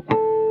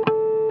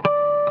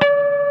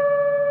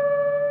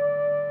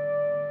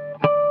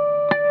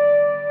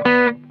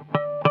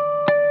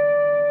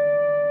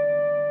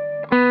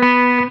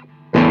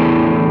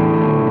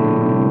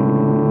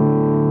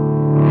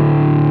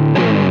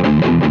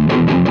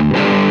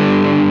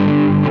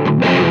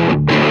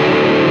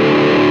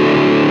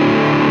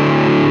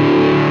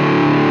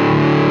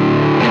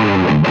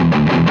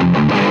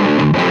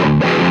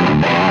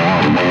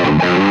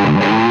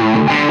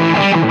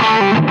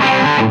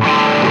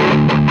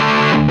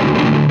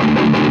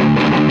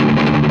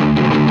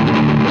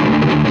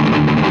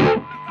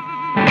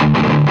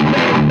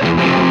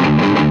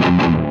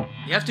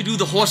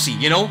 horsey,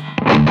 you know?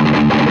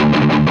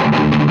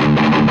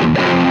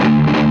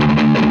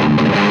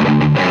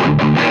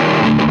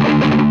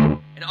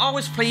 And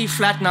always play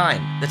flat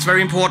 9. That's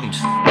very important.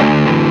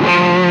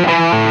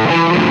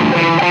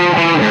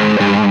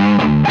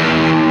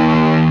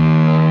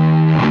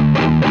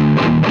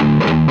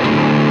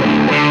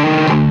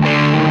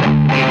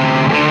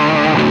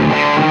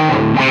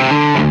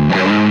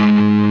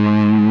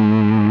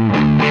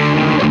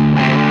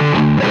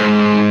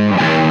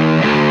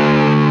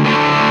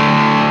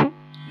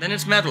 Then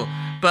it's metal.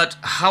 But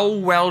how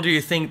well do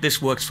you think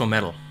this works for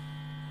metal?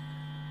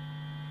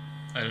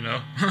 I don't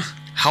know.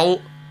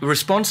 How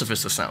responsive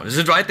is the sound? Is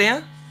it right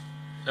there?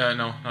 No,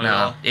 not at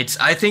all.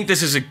 I think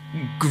this is a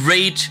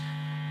great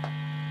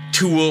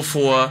tool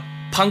for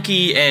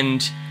punky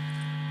and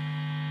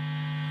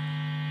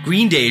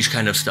Green Day-ish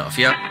kind of stuff,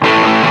 yeah?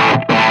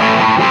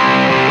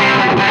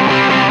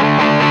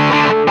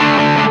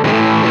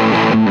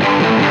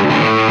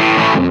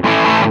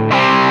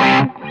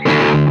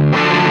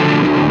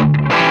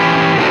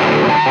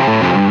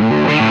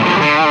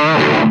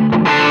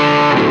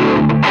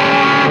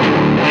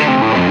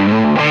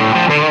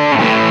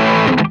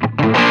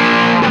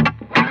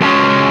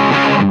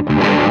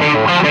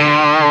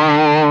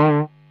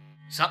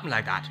 Something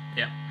like that.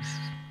 Yeah.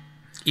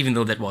 Even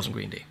though that wasn't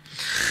Green Day.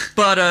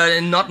 But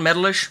not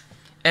metalish.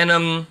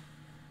 And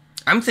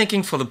I'm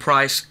thinking for the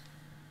price,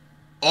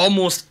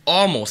 almost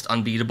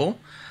unbeatable.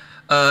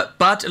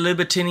 But a little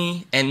bit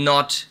tinny and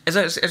not, as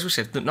we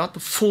said, not the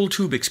full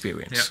tube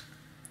experience.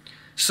 Yeah.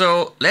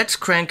 So let's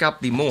crank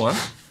up the Mooer.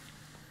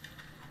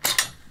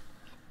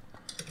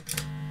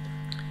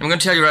 I'm going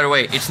to tell you right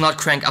away, it's not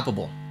crank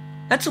upable.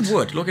 That's a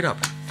word, look it up.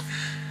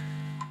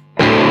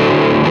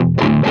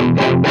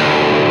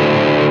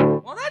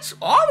 Well, that's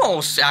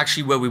almost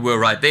actually where we were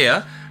right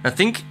there. I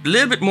think a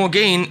little bit more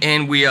gain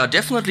and we are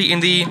definitely in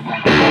the...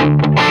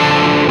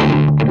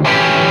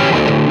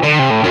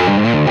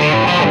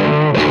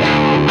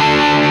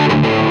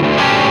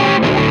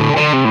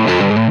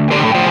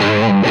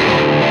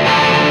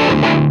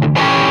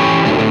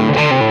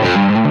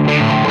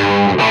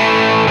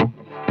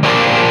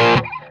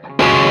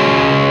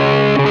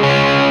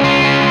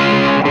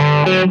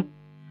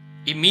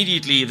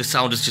 Immediately the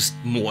sound is just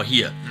more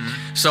here.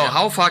 So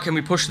how far can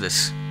we push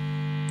this?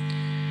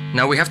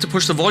 Now we have to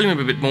push the volume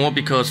a bit more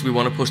because we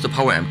want to push the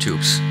power amp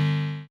tubes.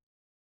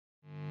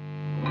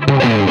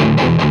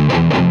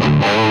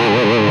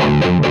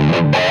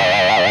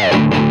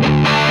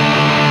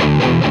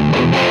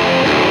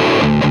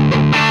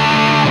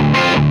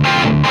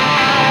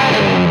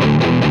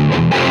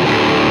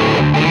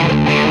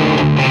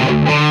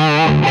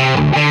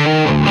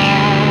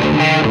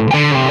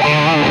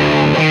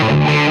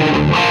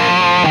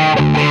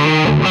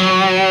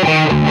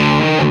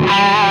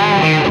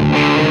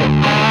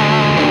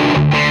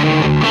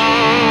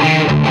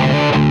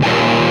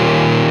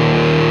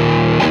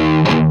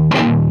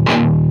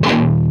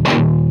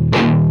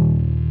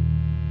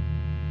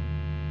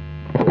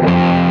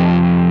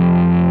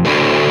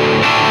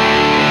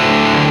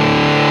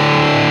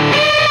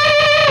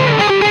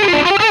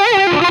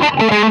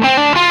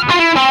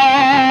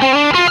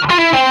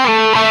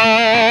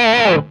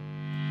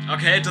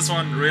 This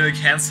one really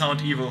can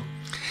sound evil.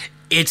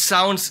 It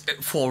sounds,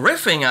 for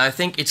riffing, I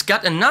think it's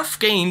got enough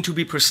gain to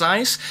be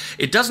precise.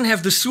 It doesn't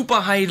have the super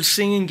high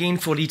singing gain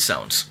for lead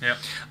sounds. Yeah.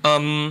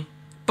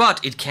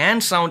 But it can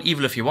sound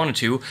evil if you wanted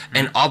to,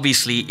 and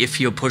obviously if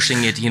you're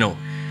pushing it, you know,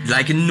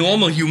 like a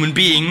normal human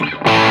being.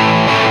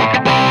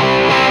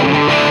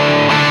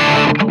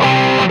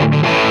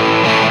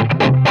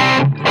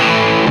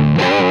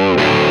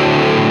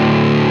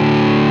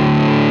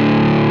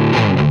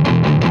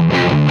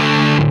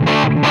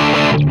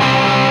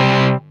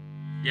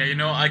 Yeah, you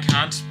know, I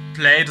can't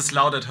play this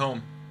loud at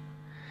home.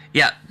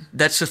 Yeah,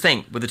 that's the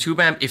thing. With the tube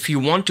amp, if you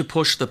want to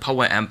push the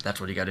power amp,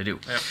 that's what you gotta do.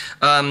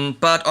 Yeah.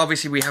 But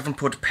obviously we haven't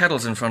put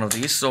pedals in front of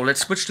these, so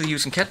let's switch to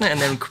Hughes and Kettner, and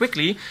then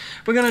quickly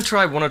we're gonna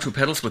try 1 or 2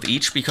 pedals with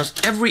each, because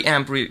every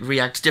amp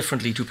reacts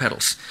differently to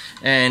pedals.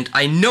 And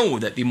I know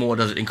that the Mooer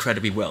does it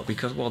incredibly well,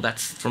 because, well,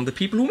 that's from the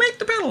people who make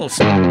the pedals.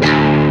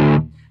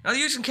 Now the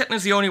Hughes and Kettner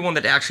is the only one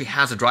that actually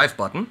has a drive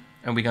button,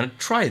 and we're gonna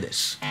try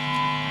this.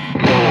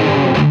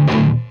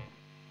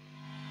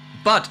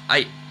 But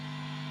I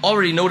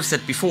already noticed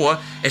that before.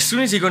 As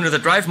soon as you go into the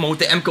drive mode,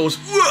 the amp goes,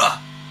 "Wah!"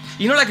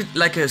 You know,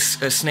 like a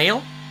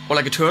snail or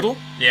like a turtle.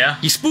 Yeah.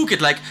 You spook it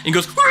like, and it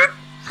goes. "Wah!"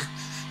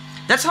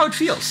 That's how it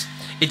feels.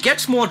 It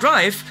gets more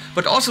drive,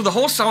 but also the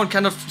whole sound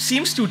kind of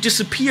seems to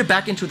disappear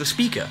back into the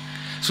speaker,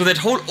 so that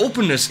whole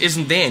openness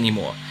isn't there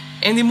anymore.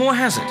 And the Mooer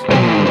has it.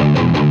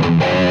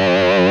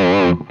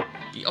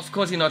 Of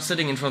course, you're not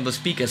sitting in front of the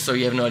speaker, so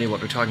you have no idea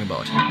what we're talking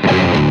about.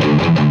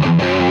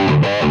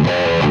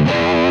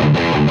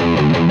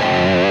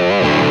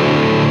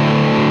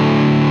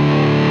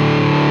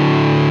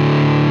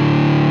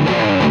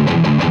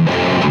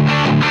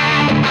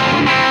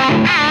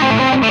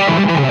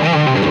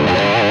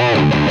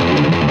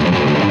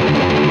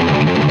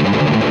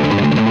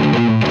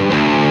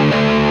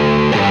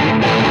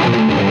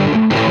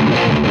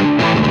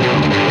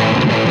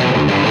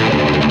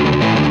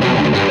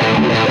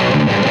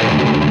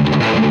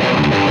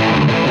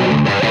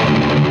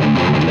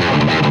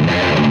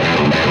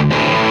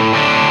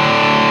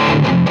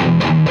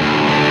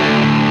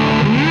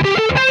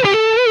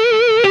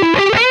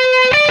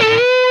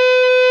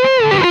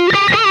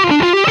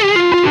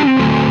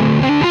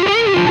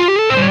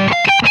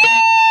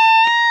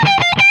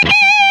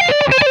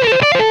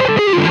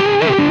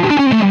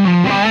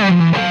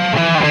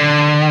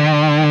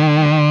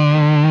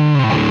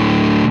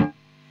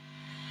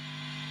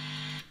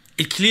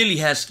 clearly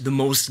has the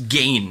most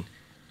gain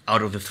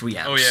out of the 3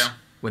 amps. Oh yeah.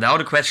 Without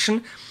a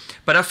question.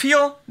 But I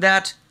feel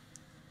that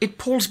it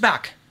pulls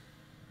back.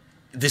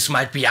 This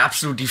might be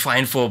absolutely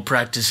fine for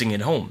practicing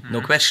at home, no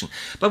question.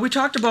 But we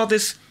talked about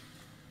this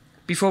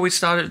before we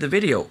started the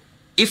video.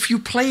 If you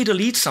played a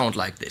lead sound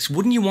like this,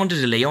 wouldn't you want a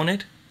delay on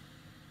it?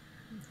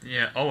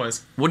 Yeah,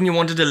 always. Wouldn't you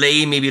want a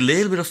delay, maybe a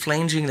little bit of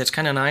flanging, that's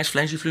kind of nice,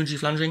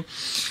 flanging.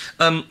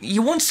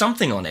 You want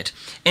something on it.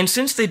 And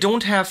since they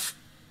don't have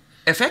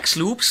FX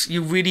loops,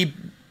 you really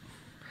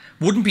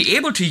wouldn't be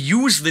able to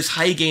use this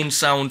high gain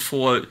sound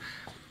for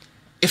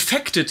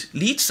affected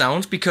lead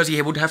sounds, because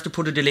you would have to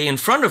put a delay in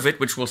front of it,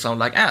 which will sound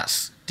like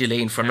ass.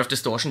 Delay in front of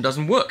distortion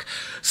doesn't work.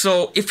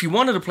 So if you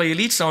wanted to play a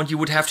lead sound, you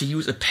would have to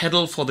use a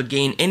pedal for the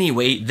gain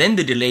anyway, then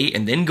the delay,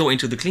 and then go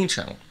into the clean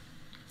channel.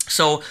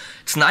 So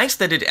it's nice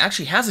that it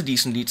actually has a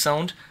decent lead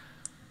sound,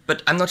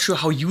 but I'm not sure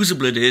how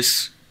usable it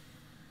is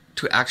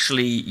to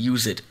actually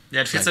use it.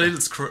 Yeah, it feels like a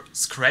little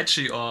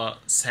scratchy or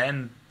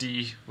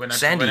sandy when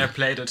I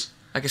played it.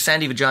 Like a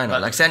sandy vagina,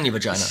 like sandy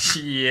vagina.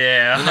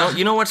 Yeah.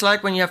 You know what it's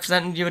like when you have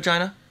sandy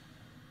vagina?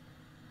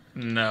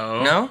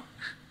 No. No?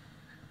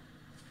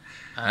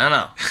 I don't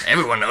know.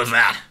 Everyone knows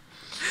that.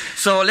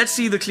 So let's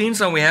see the clean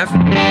sound we have.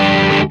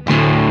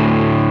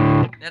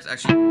 That's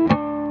actually...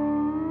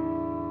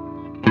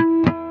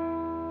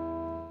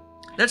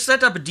 Let's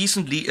set up a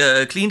decent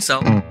clean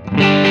sound.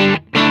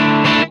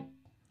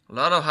 A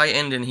lot of high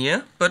end in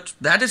here, but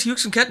that is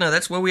Hughes and Kettner,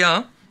 that's where we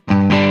are.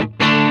 I'm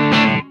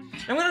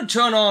gonna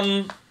turn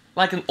on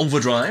like an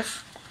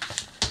overdrive.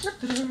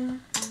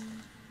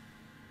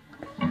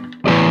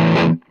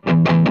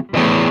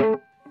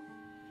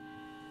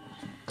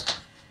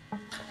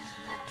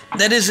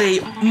 That is a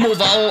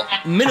Mooer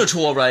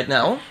Minotaur right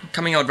now,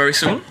 coming out very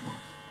soon.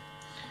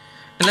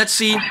 And let's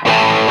see.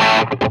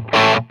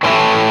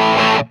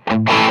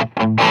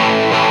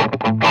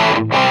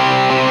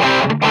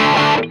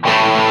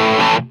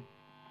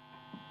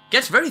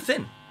 Gets very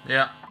thin.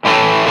 Yeah.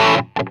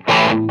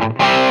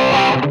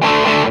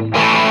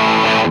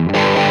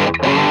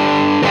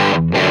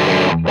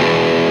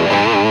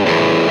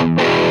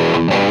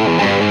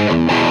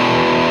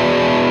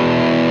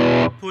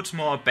 Put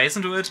more bass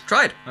into it.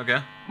 Try it.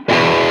 Okay.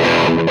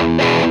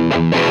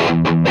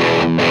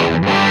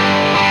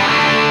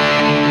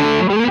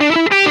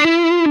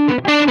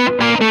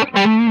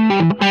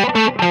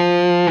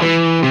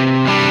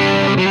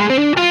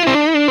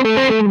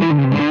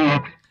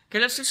 Okay,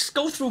 let's just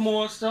go through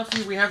more stuff.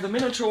 Here we have the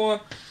Minotaur,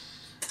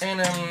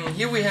 and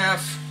here we have...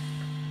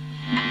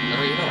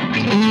 Oh, you know.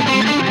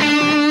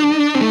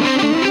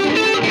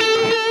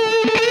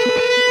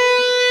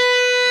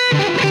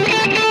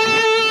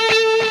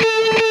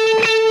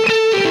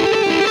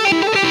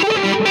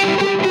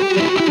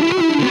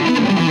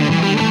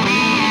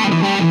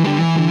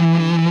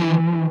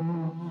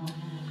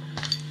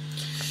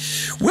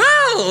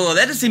 Well,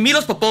 that is the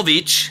Milos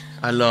Popovic.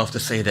 I love to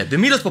say that. The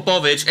Milos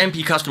Popovic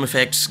MP Custom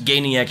Effects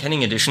Gainiac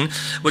Henning Edition,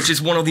 which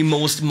is one of the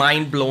most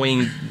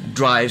mind-blowing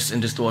drives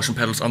and distortion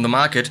pedals on the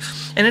market,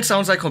 and it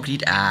sounds like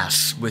complete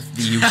ass with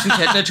the Hughes and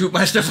Kettner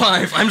Tubemeister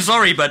 5. I'm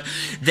sorry, but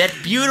that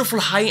beautiful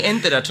high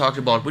end that I talked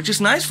about, which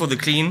is nice for the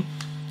clean,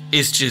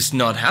 is just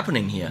not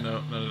happening here.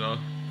 No, not at all.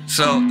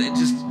 So,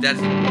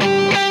 that's...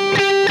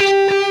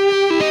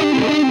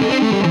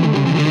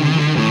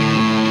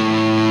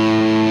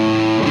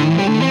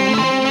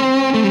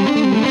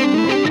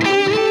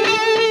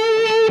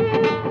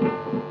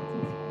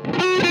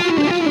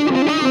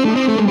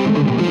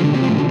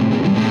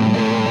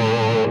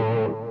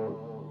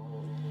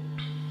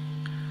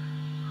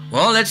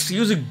 Well, let's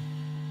use a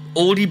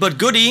oldie but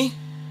goodie,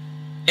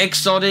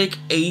 Exotic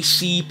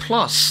AC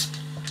Plus.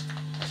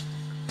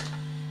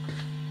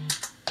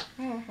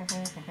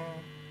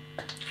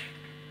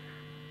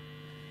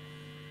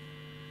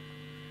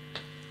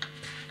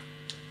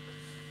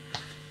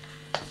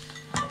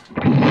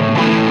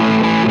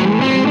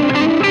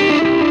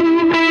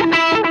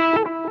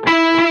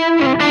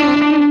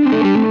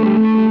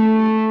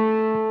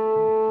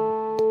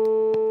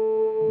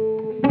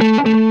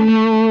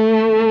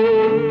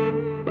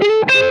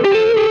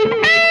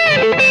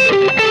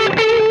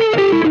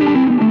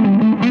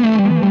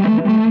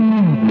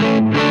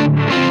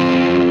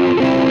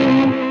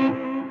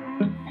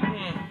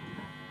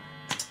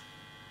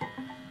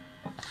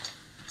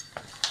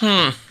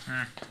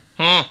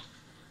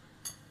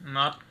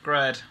 Not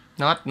great.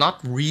 Not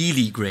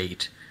really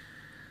great.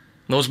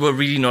 Those were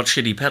really not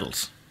shitty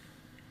pedals.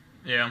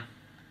 Yeah.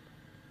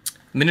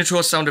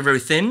 Minotaurs sounded very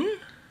thin,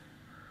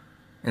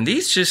 and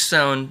these just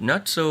sound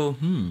not so,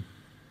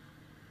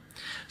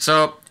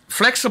 So,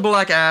 flexible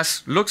like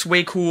ass, looks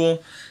way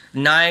cool,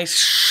 nice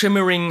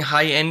shimmering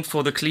high end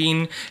for the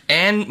clean,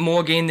 and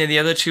more gain than the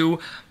other two.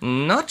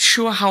 Not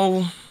sure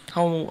how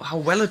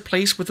well it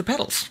plays with the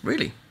pedals,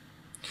 really.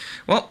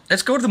 Well,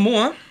 let's go to the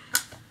Mooer.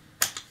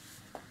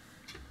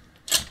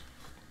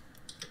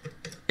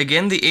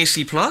 Again, the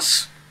AC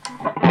Plus.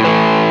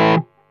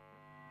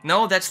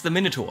 No, that's the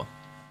Minotaur.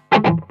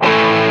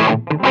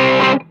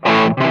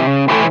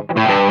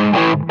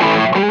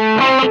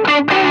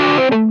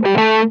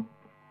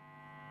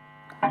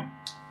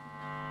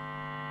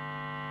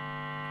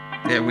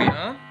 There we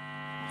are.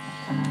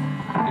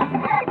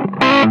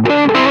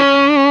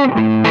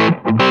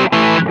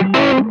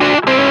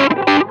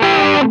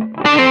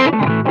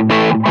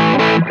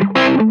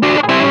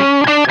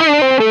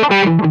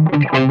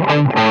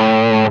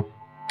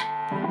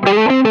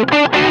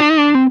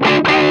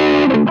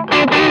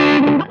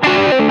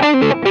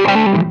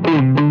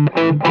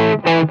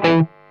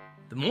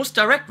 The most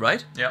direct,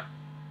 right? Yeah.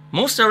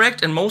 Most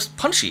direct and most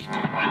punchy.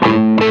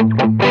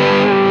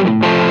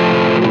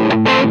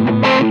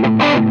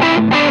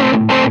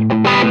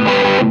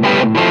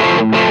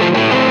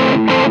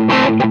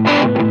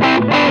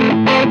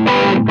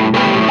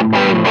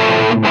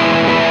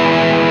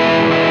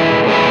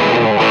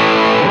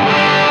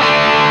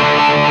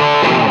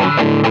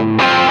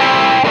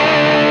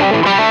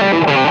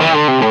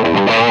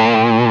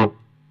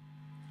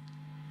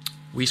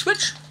 We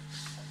switch.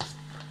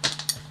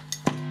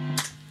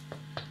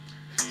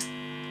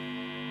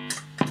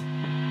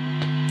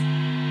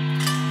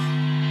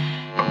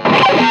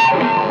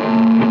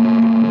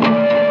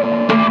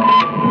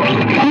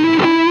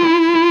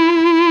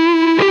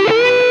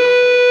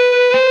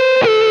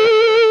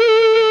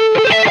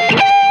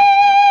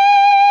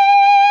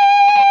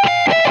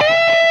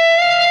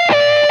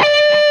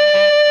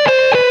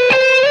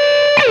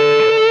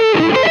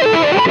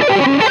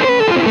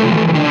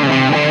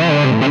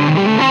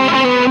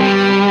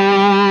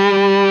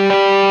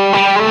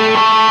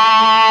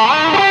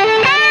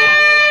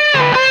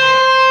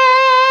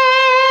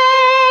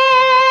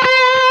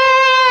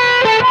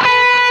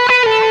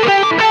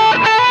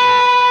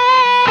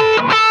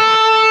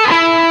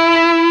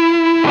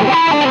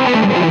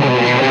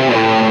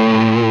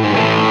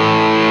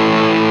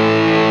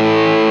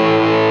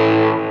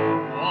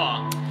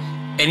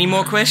 Any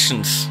more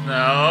questions?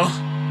 No.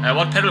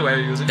 What pedal were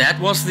you using? That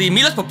was the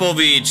Milos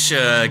Popovic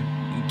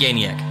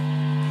Gainiac.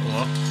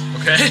 Oh,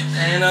 okay.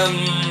 And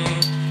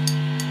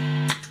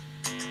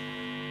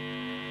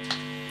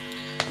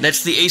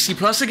that's the AC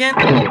Plus again.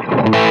 A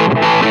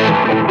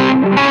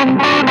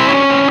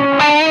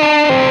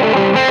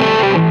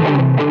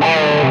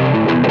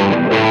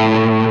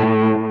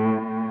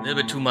little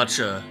bit too much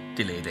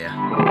delay there.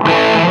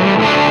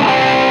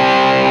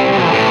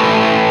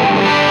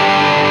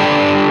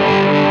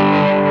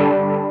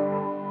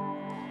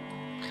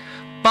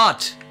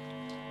 But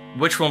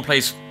which one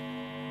plays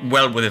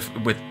well with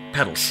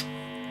pedals?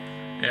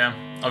 Yeah,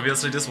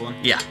 obviously this one.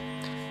 Yeah.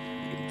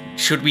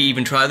 Should we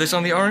even try this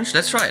on the orange?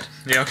 Let's try it.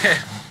 Yeah, okay.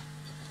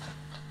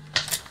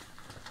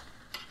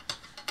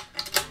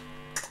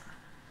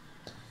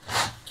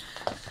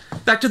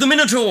 Back to the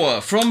Minotaur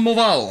from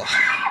Moval.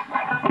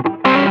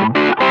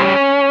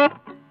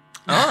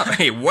 Oh,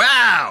 hey,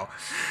 wow!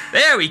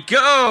 There we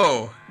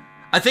go!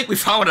 I think we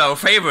found our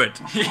favorite.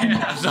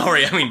 Yeah.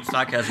 Sorry, I mean,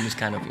 sarcasm is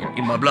kind of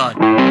in my blood.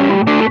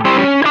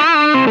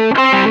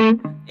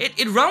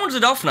 It rounds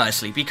it off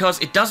nicely because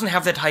it doesn't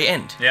have that high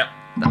end. Yeah.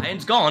 The high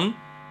end's gone,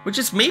 which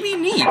is maybe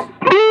neat.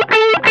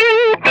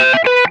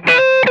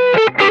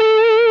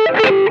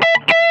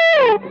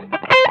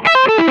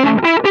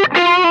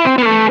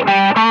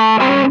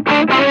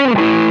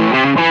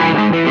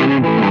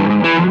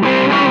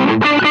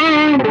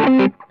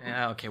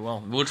 Yeah, okay,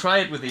 well, we'll try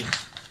it with the...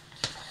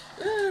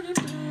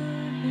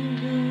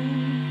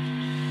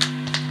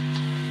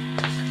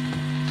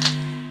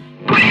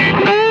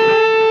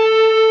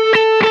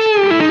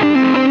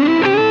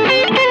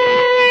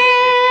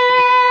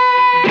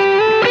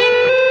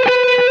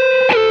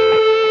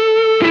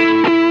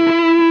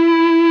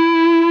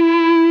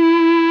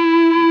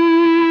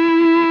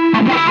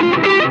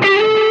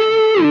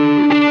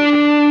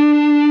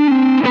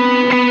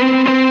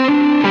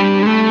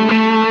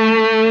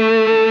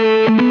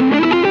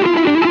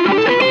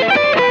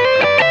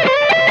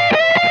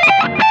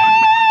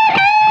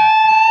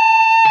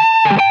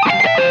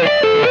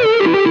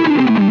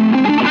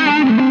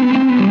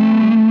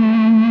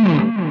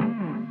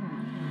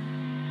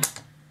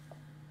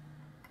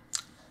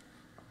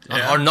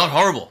 Are not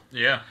horrible.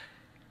 Yeah.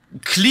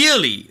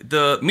 Clearly,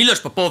 the Milos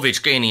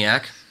Popovic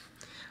Gainiac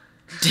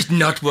did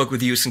not work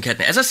with Hughes and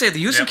Kettner. As I said, the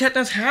Hughes and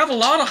Kettners have a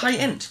lot of high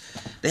end.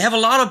 They have a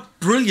lot of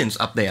brilliance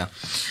up there,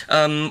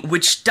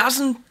 which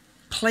doesn't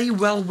play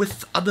well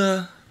with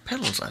other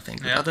pedals, I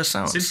think, with other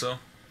sounds. Seems so.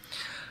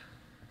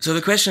 So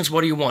the question is, what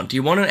do you want? Do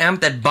you want an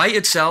amp that by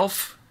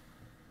itself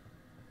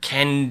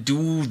can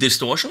do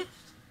distortion?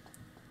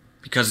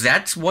 Because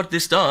that's what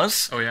this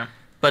does. Oh, yeah.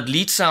 But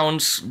lead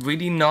sounds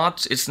really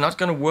not, it's not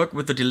going to work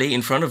with the delay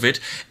in front of it.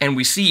 And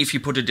we see if you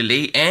put a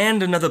delay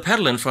and another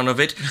pedal in front of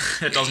it,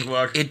 it doesn't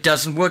work. It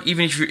doesn't work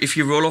even if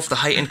you roll off the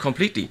high end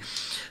completely.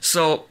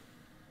 So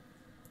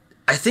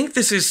I think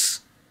this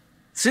is,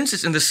 since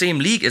it's in the same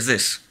league as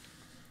this,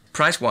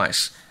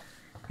 price-wise,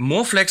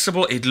 more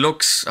flexible. It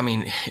looks, I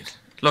mean, it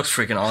looks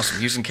freaking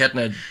awesome. Using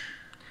Kettner,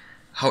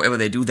 however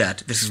they do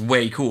that, this is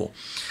way cool.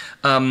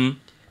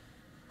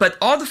 But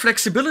all the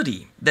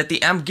flexibility that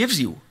the amp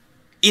gives you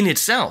in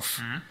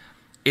itself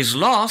is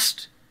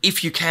lost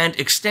if you can't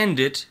extend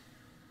it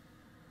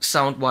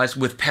sound-wise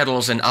with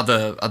pedals and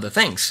other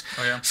things.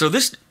 Oh, yeah. So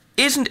this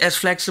isn't as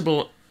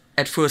flexible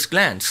at first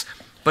glance,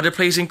 but it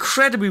plays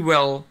incredibly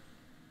well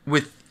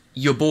with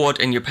your board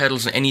and your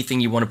pedals and anything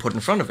you want to put in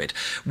front of it,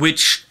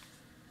 which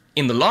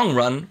in the long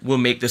run will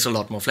make this a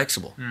lot more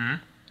flexible.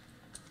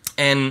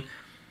 And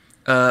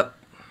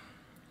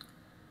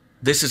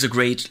this is a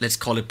great, let's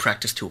call it,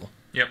 practice tool.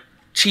 Yep.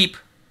 Cheap,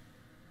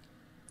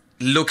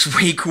 looks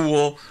way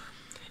cool,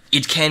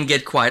 it can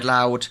get quite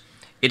loud,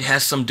 it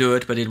has some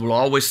dirt, but it will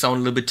always sound a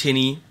little bit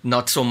tinny,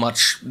 not so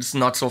much, it's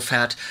not so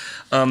fat.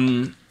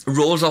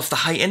 Rolls off the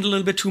high end a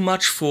little bit too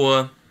much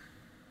for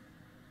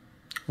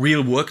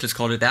real work, let's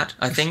call it that,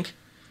 I think.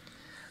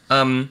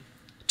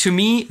 To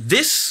me,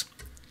 this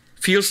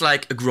feels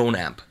like a grown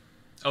amp.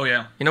 Oh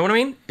yeah. You know what I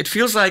mean? It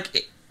feels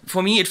like,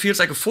 for me, it feels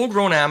like a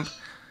full-grown amp,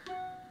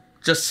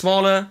 just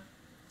smaller,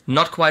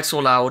 not quite so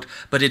loud,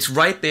 but it's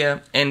right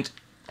there. And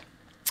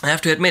I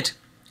have to admit,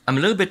 I'm a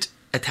little bit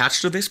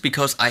attached to this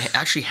because I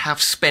actually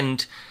have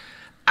spent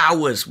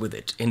hours with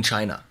it in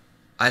China.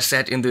 I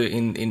sat in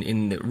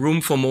the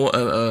room for more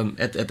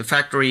at the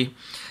factory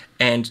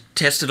and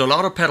tested a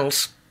lot of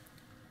pedals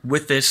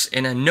with this,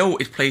 and I know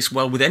it plays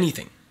well with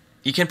anything.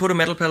 You can put a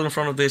metal pedal in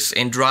front of this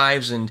and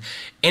drives and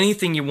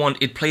anything you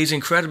want. It plays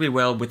incredibly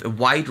well with a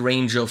wide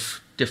range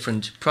of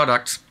different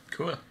products.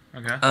 Cool.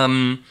 Okay.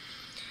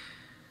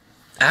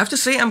 I have to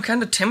say I'm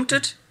kind of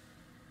tempted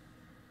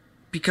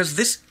because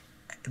this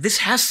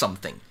has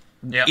something.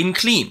 Yeah. In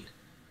clean.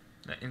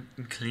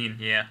 In clean,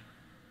 yeah.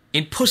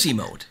 In pussy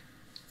mode.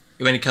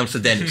 When it comes to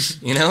Dennis,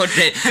 you know?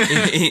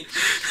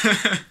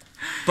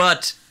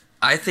 But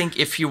I think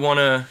if you want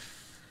a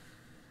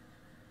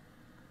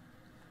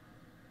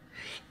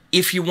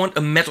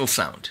metal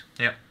sound,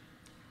 Yeah.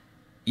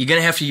 you're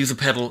gonna have to use a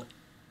pedal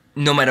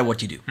no matter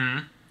what you do.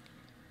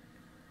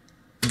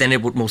 Then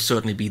it would most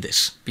certainly be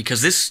this,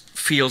 because this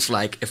feels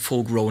like a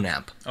full-grown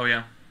amp. Oh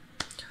yeah.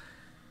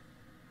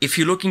 If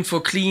you're looking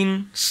for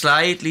clean,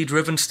 slightly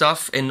driven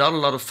stuff and not a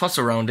lot of fuss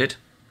around it,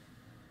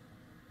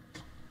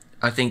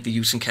 I think the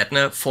Hughes and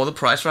Kettner, for the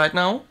price right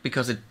now,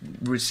 because it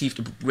received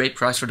a great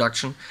price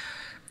reduction,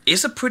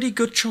 is a pretty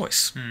good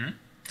choice.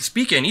 The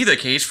speaker in either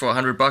case for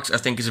 $100, I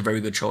think, is a very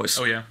good choice.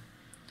 Oh yeah.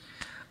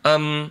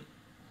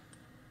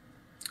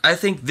 I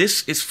think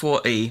this is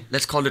for a,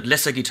 let's call it,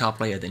 lesser guitar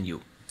player than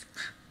you.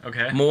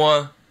 Okay.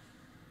 More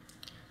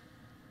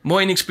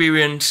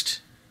inexperienced,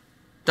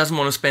 doesn't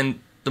want to spend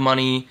the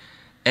money,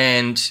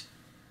 and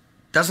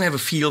doesn't have a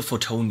feel for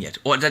tone yet,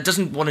 or that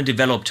doesn't want to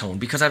develop tone,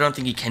 because I don't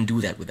think he can do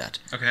that with that.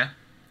 Okay.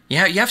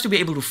 Yeah, you have to be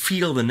able to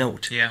feel the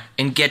note. Yeah.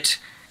 And get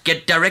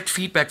direct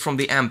feedback from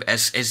the amp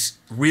as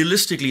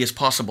realistically as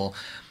possible,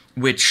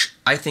 which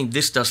I think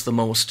this does the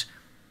most.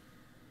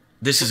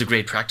 This is a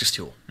great practice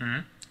tool,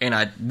 and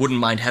I wouldn't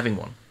mind having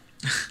one.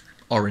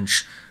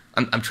 Orange.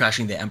 I'm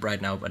trashing the amp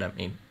right now, but I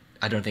mean,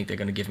 I don't think they're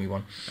gonna give me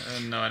one.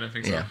 No, I don't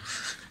think so. Yeah.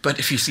 But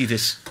if you see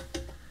this,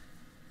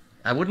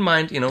 I wouldn't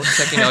mind,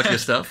 checking out your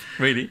stuff.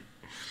 Really.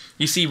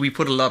 You see, we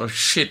put a lot of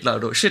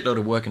shitload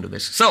of work into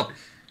this. So,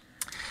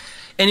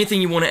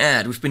 anything you want to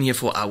add? We've been here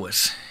for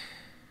hours.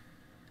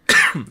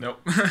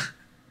 Nope.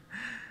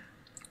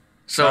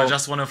 So I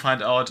just want to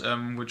find out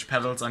which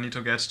pedals I need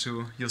to get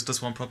to use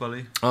this one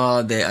properly.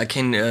 There I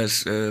can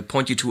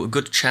point you to a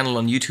good channel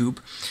on YouTube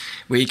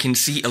where you can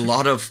see a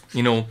lot of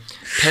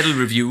pedal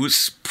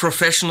reviews,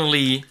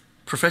 professionally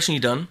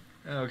done.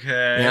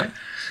 Okay. Yeah.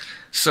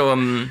 So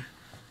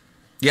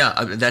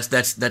yeah,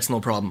 that's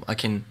no problem. I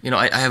can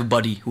I have a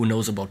buddy who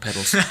knows about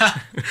pedals.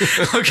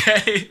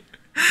 Okay.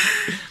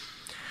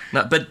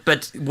 No,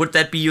 but would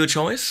that be your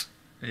choice?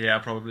 Yeah,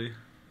 probably.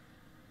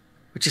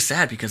 Which is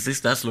sad because this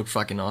does look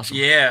fucking awesome.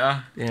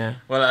 Yeah. Yeah.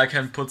 Well, I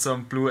can put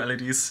some blue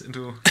LEDs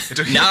into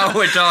Now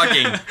we're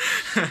talking.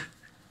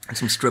 And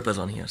some strippers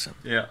on here. So.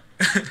 Yeah.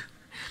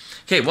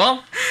 Okay,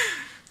 well,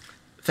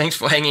 thanks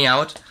for hanging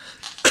out.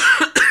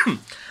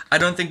 I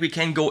don't think we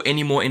can go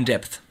any more in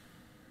depth.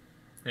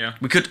 Yeah.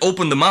 We could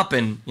open them up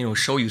and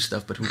show you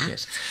stuff, but who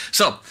cares?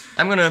 So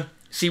I'm gonna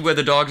see where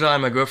the dogs are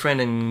and my girlfriend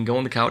and go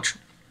on the couch.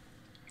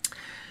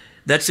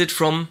 That's it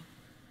from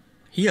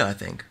here, I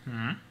think.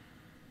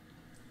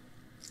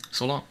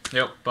 So long.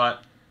 Yep. Bye.